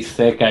legitimately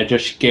sick. I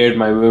just scared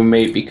my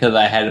roommate because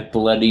I had a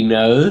bloody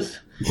nose.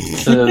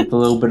 So there was a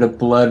little bit of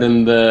blood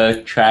in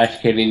the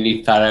trash can and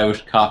he thought I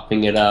was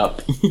coughing it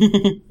up.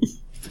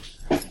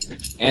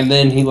 And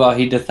then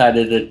he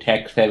decided to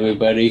text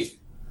everybody.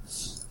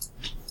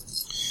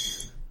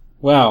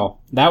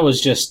 Well, that was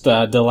just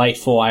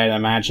delightful, I'd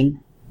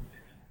imagine.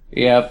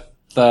 Yep,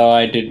 so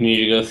I did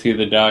need to go see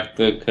the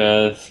doctor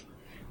because,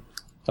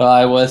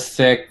 I was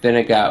sick, then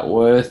it got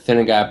worse, then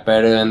it got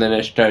better, and then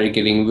it started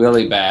getting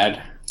really bad.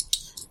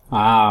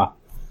 And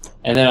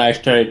then I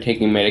started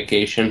taking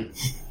medication.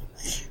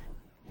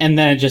 And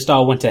then it just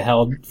all went to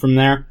hell from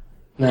there?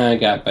 Then it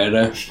got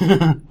better.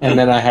 And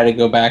then I had to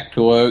go back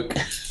to work.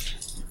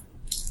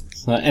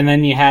 And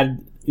then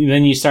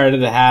you started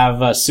to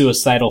have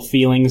suicidal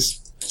feelings?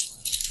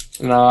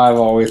 No, I've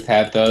always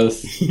had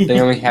those. They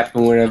only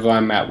happen whenever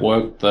I'm at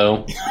work,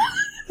 though.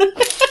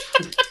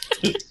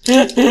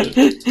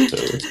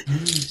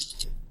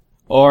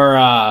 Or,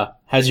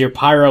 has your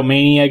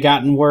pyromania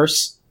gotten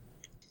worse?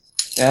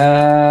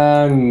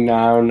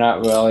 No,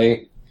 not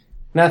really.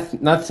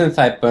 Not since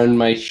I burned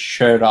my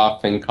shirt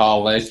off in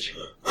college.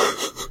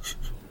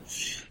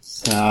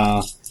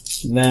 So,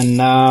 then,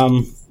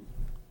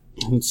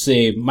 let's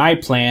see, my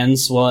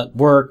plans. Well, at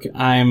work,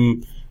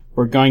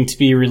 we're going to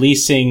be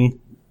releasing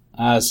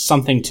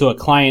something to a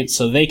client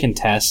so they can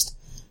test.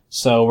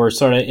 So we're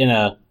sort of in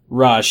a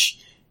rush.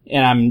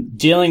 And I'm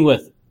dealing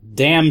with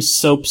damn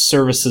SOAP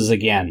services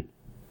again.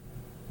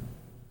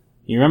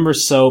 You remember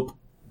SOAP?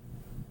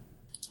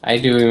 I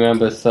do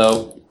remember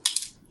SOAP.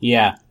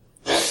 Yeah.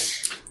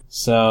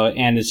 So,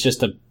 and it's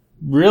just a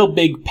real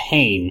big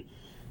pain.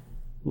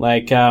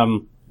 Like,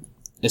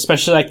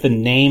 especially like the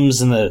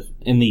names in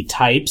the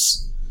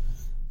types.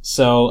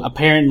 So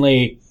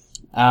apparently,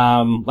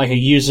 like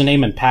a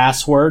username and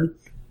password,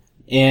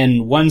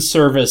 in one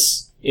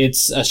service,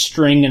 it's a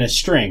string and a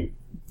string.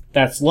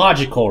 That's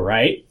logical,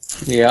 right?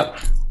 Yep.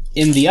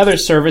 In the other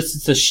service,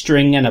 it's a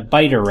string and a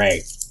byte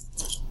array.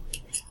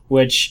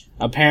 Which,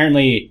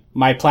 apparently,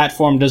 my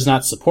platform does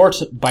not support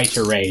byte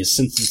arrays,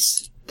 since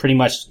it's pretty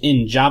much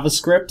in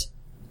JavaScript.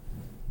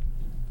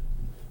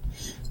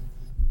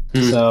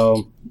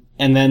 So,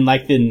 and then,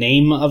 like, the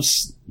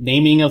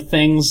naming of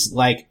things,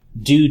 like,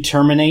 do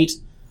terminate,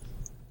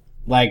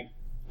 like,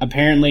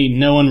 apparently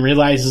no one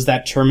realizes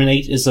that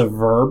terminate is a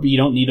verb. You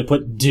don't need to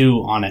put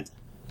do on it.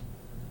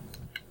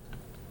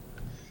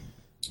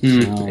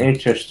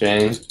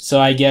 Interesting. So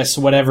I guess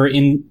whatever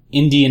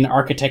Indian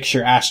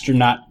architecture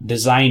astronaut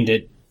designed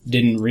it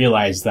didn't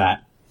realize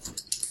that.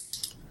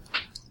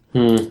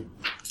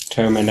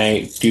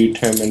 Terminate. Do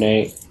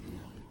terminate.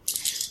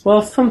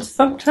 Well,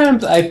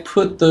 sometimes I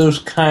put those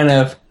kind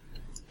of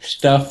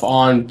stuff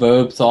on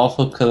verbs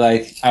also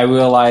because I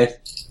realize,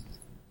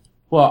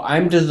 well,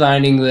 I'm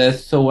designing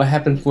this, so what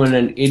happens when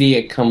an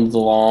idiot comes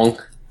along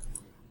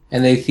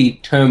and they see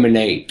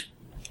terminate?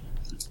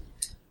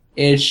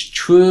 It's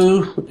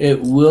true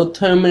it will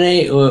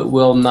terminate or it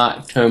will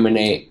not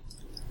terminate.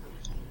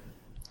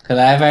 Because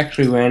I've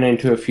actually ran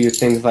into a few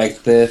things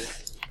like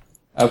this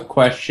of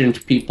questions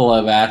people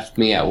have asked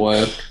me at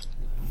work.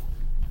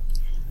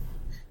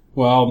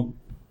 Well,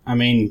 I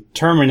mean,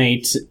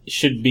 terminate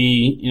should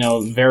be,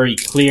 very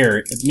clear.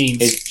 It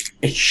means...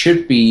 It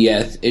should be,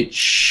 yes. It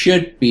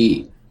should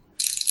be.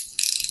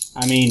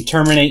 I mean,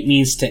 terminate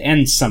means to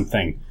end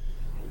something.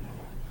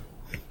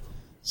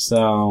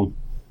 So...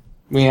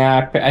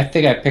 Yeah, I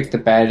think I picked a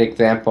bad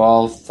example.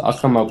 I'll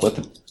come up with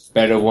a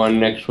better one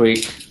next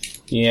week.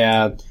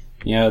 Yeah,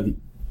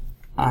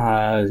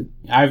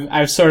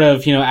 I've sort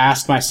of,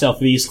 asked myself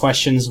these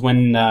questions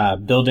when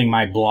building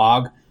my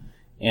blog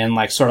and,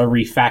 sort of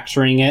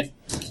refactoring it.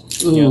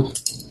 Ooh,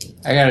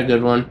 I got a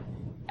good one.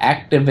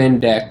 Active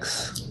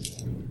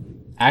index.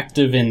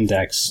 Active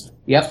index.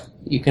 Yep,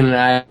 you can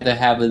either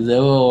have a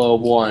 0 or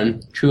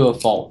 1, true or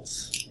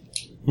false.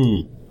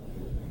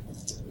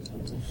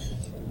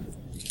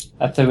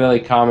 That's a really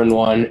common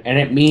one, and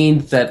it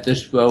means that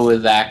this row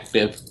is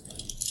active.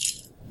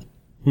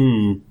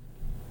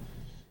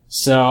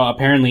 So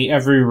apparently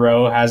every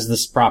row has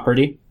this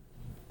property.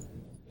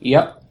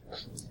 Yep.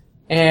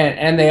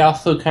 And they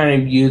also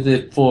kind of use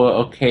it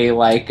for,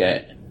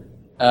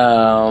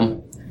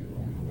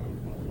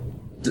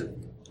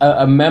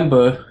 a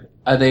member,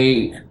 are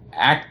they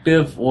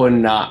active or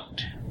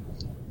not?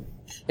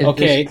 In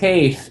this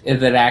case,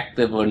 is it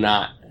active or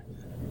not?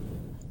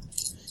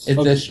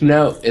 This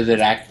note, is it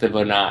active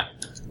or not?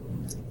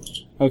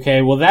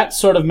 Okay, well that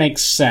sort of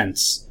makes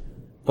sense.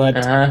 But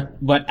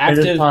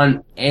active... It's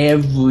on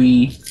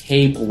every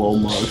table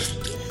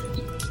almost.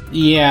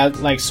 Yeah,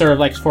 sort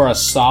of for a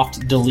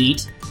soft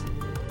delete.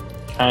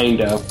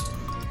 Kind of.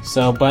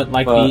 So, but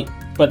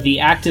the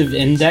active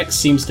index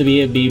seems to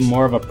be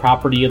more of a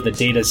property of the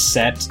data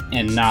set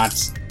and not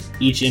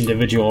each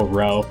individual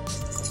row.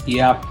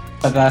 Yep,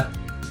 but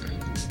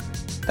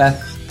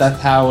that's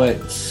how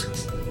it's...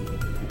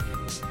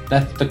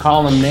 That's the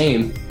column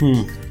name.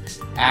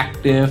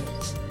 Active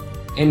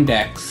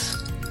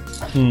index.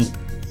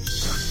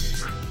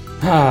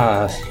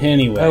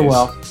 Anyways. Oh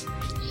well.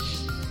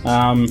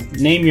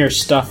 Name your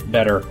stuff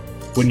better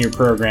when you're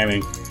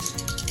programming.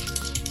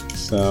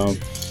 So.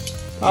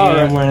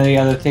 One of the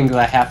other things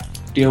I have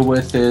to deal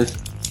with is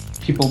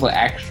people that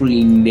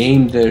actually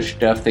name their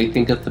stuff. They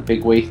think it's a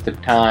big waste of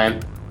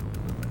time.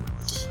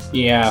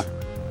 Yeah.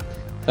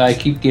 So I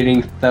keep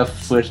getting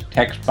stuff with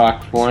text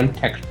box 1,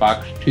 text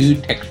box 2,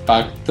 text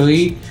box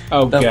 3.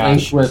 Oh, the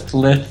gosh. link with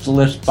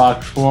list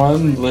box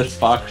 1, list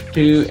box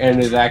 2,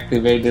 and is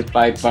activated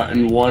by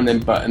button 1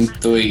 and button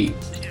 3.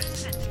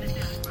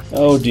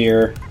 Oh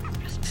dear.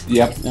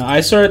 Yep. Now,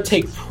 I sort of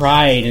take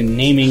pride in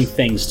naming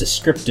things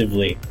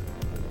descriptively.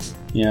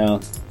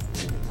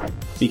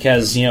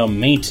 Because,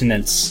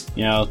 maintenance,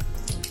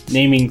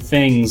 naming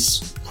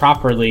things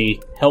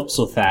properly helps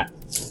with that.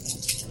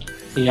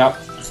 Yep.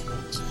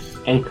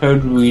 And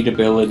code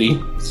readability.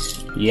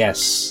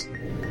 Yes.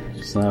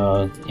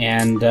 So,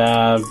 and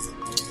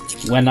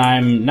when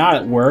I'm not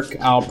at work,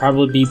 I'll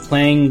probably be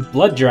playing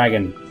Blood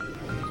Dragon.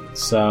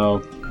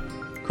 So...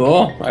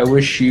 Cool. I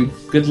wish you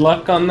good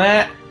luck on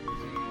that.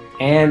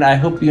 And I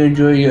hope you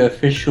enjoy your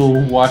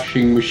official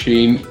washing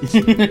machine.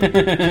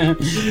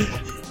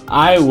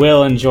 I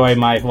will enjoy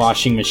my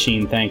washing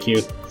machine, thank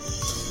you.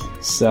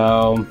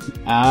 So,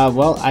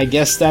 well, I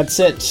guess that's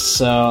it.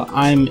 So,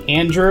 I'm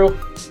Andrew.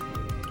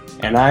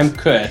 And I'm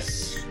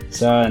Chris.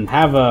 So, and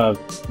have a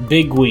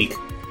big week.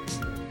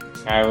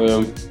 I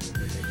will.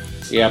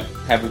 Yep,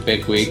 have a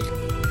big week.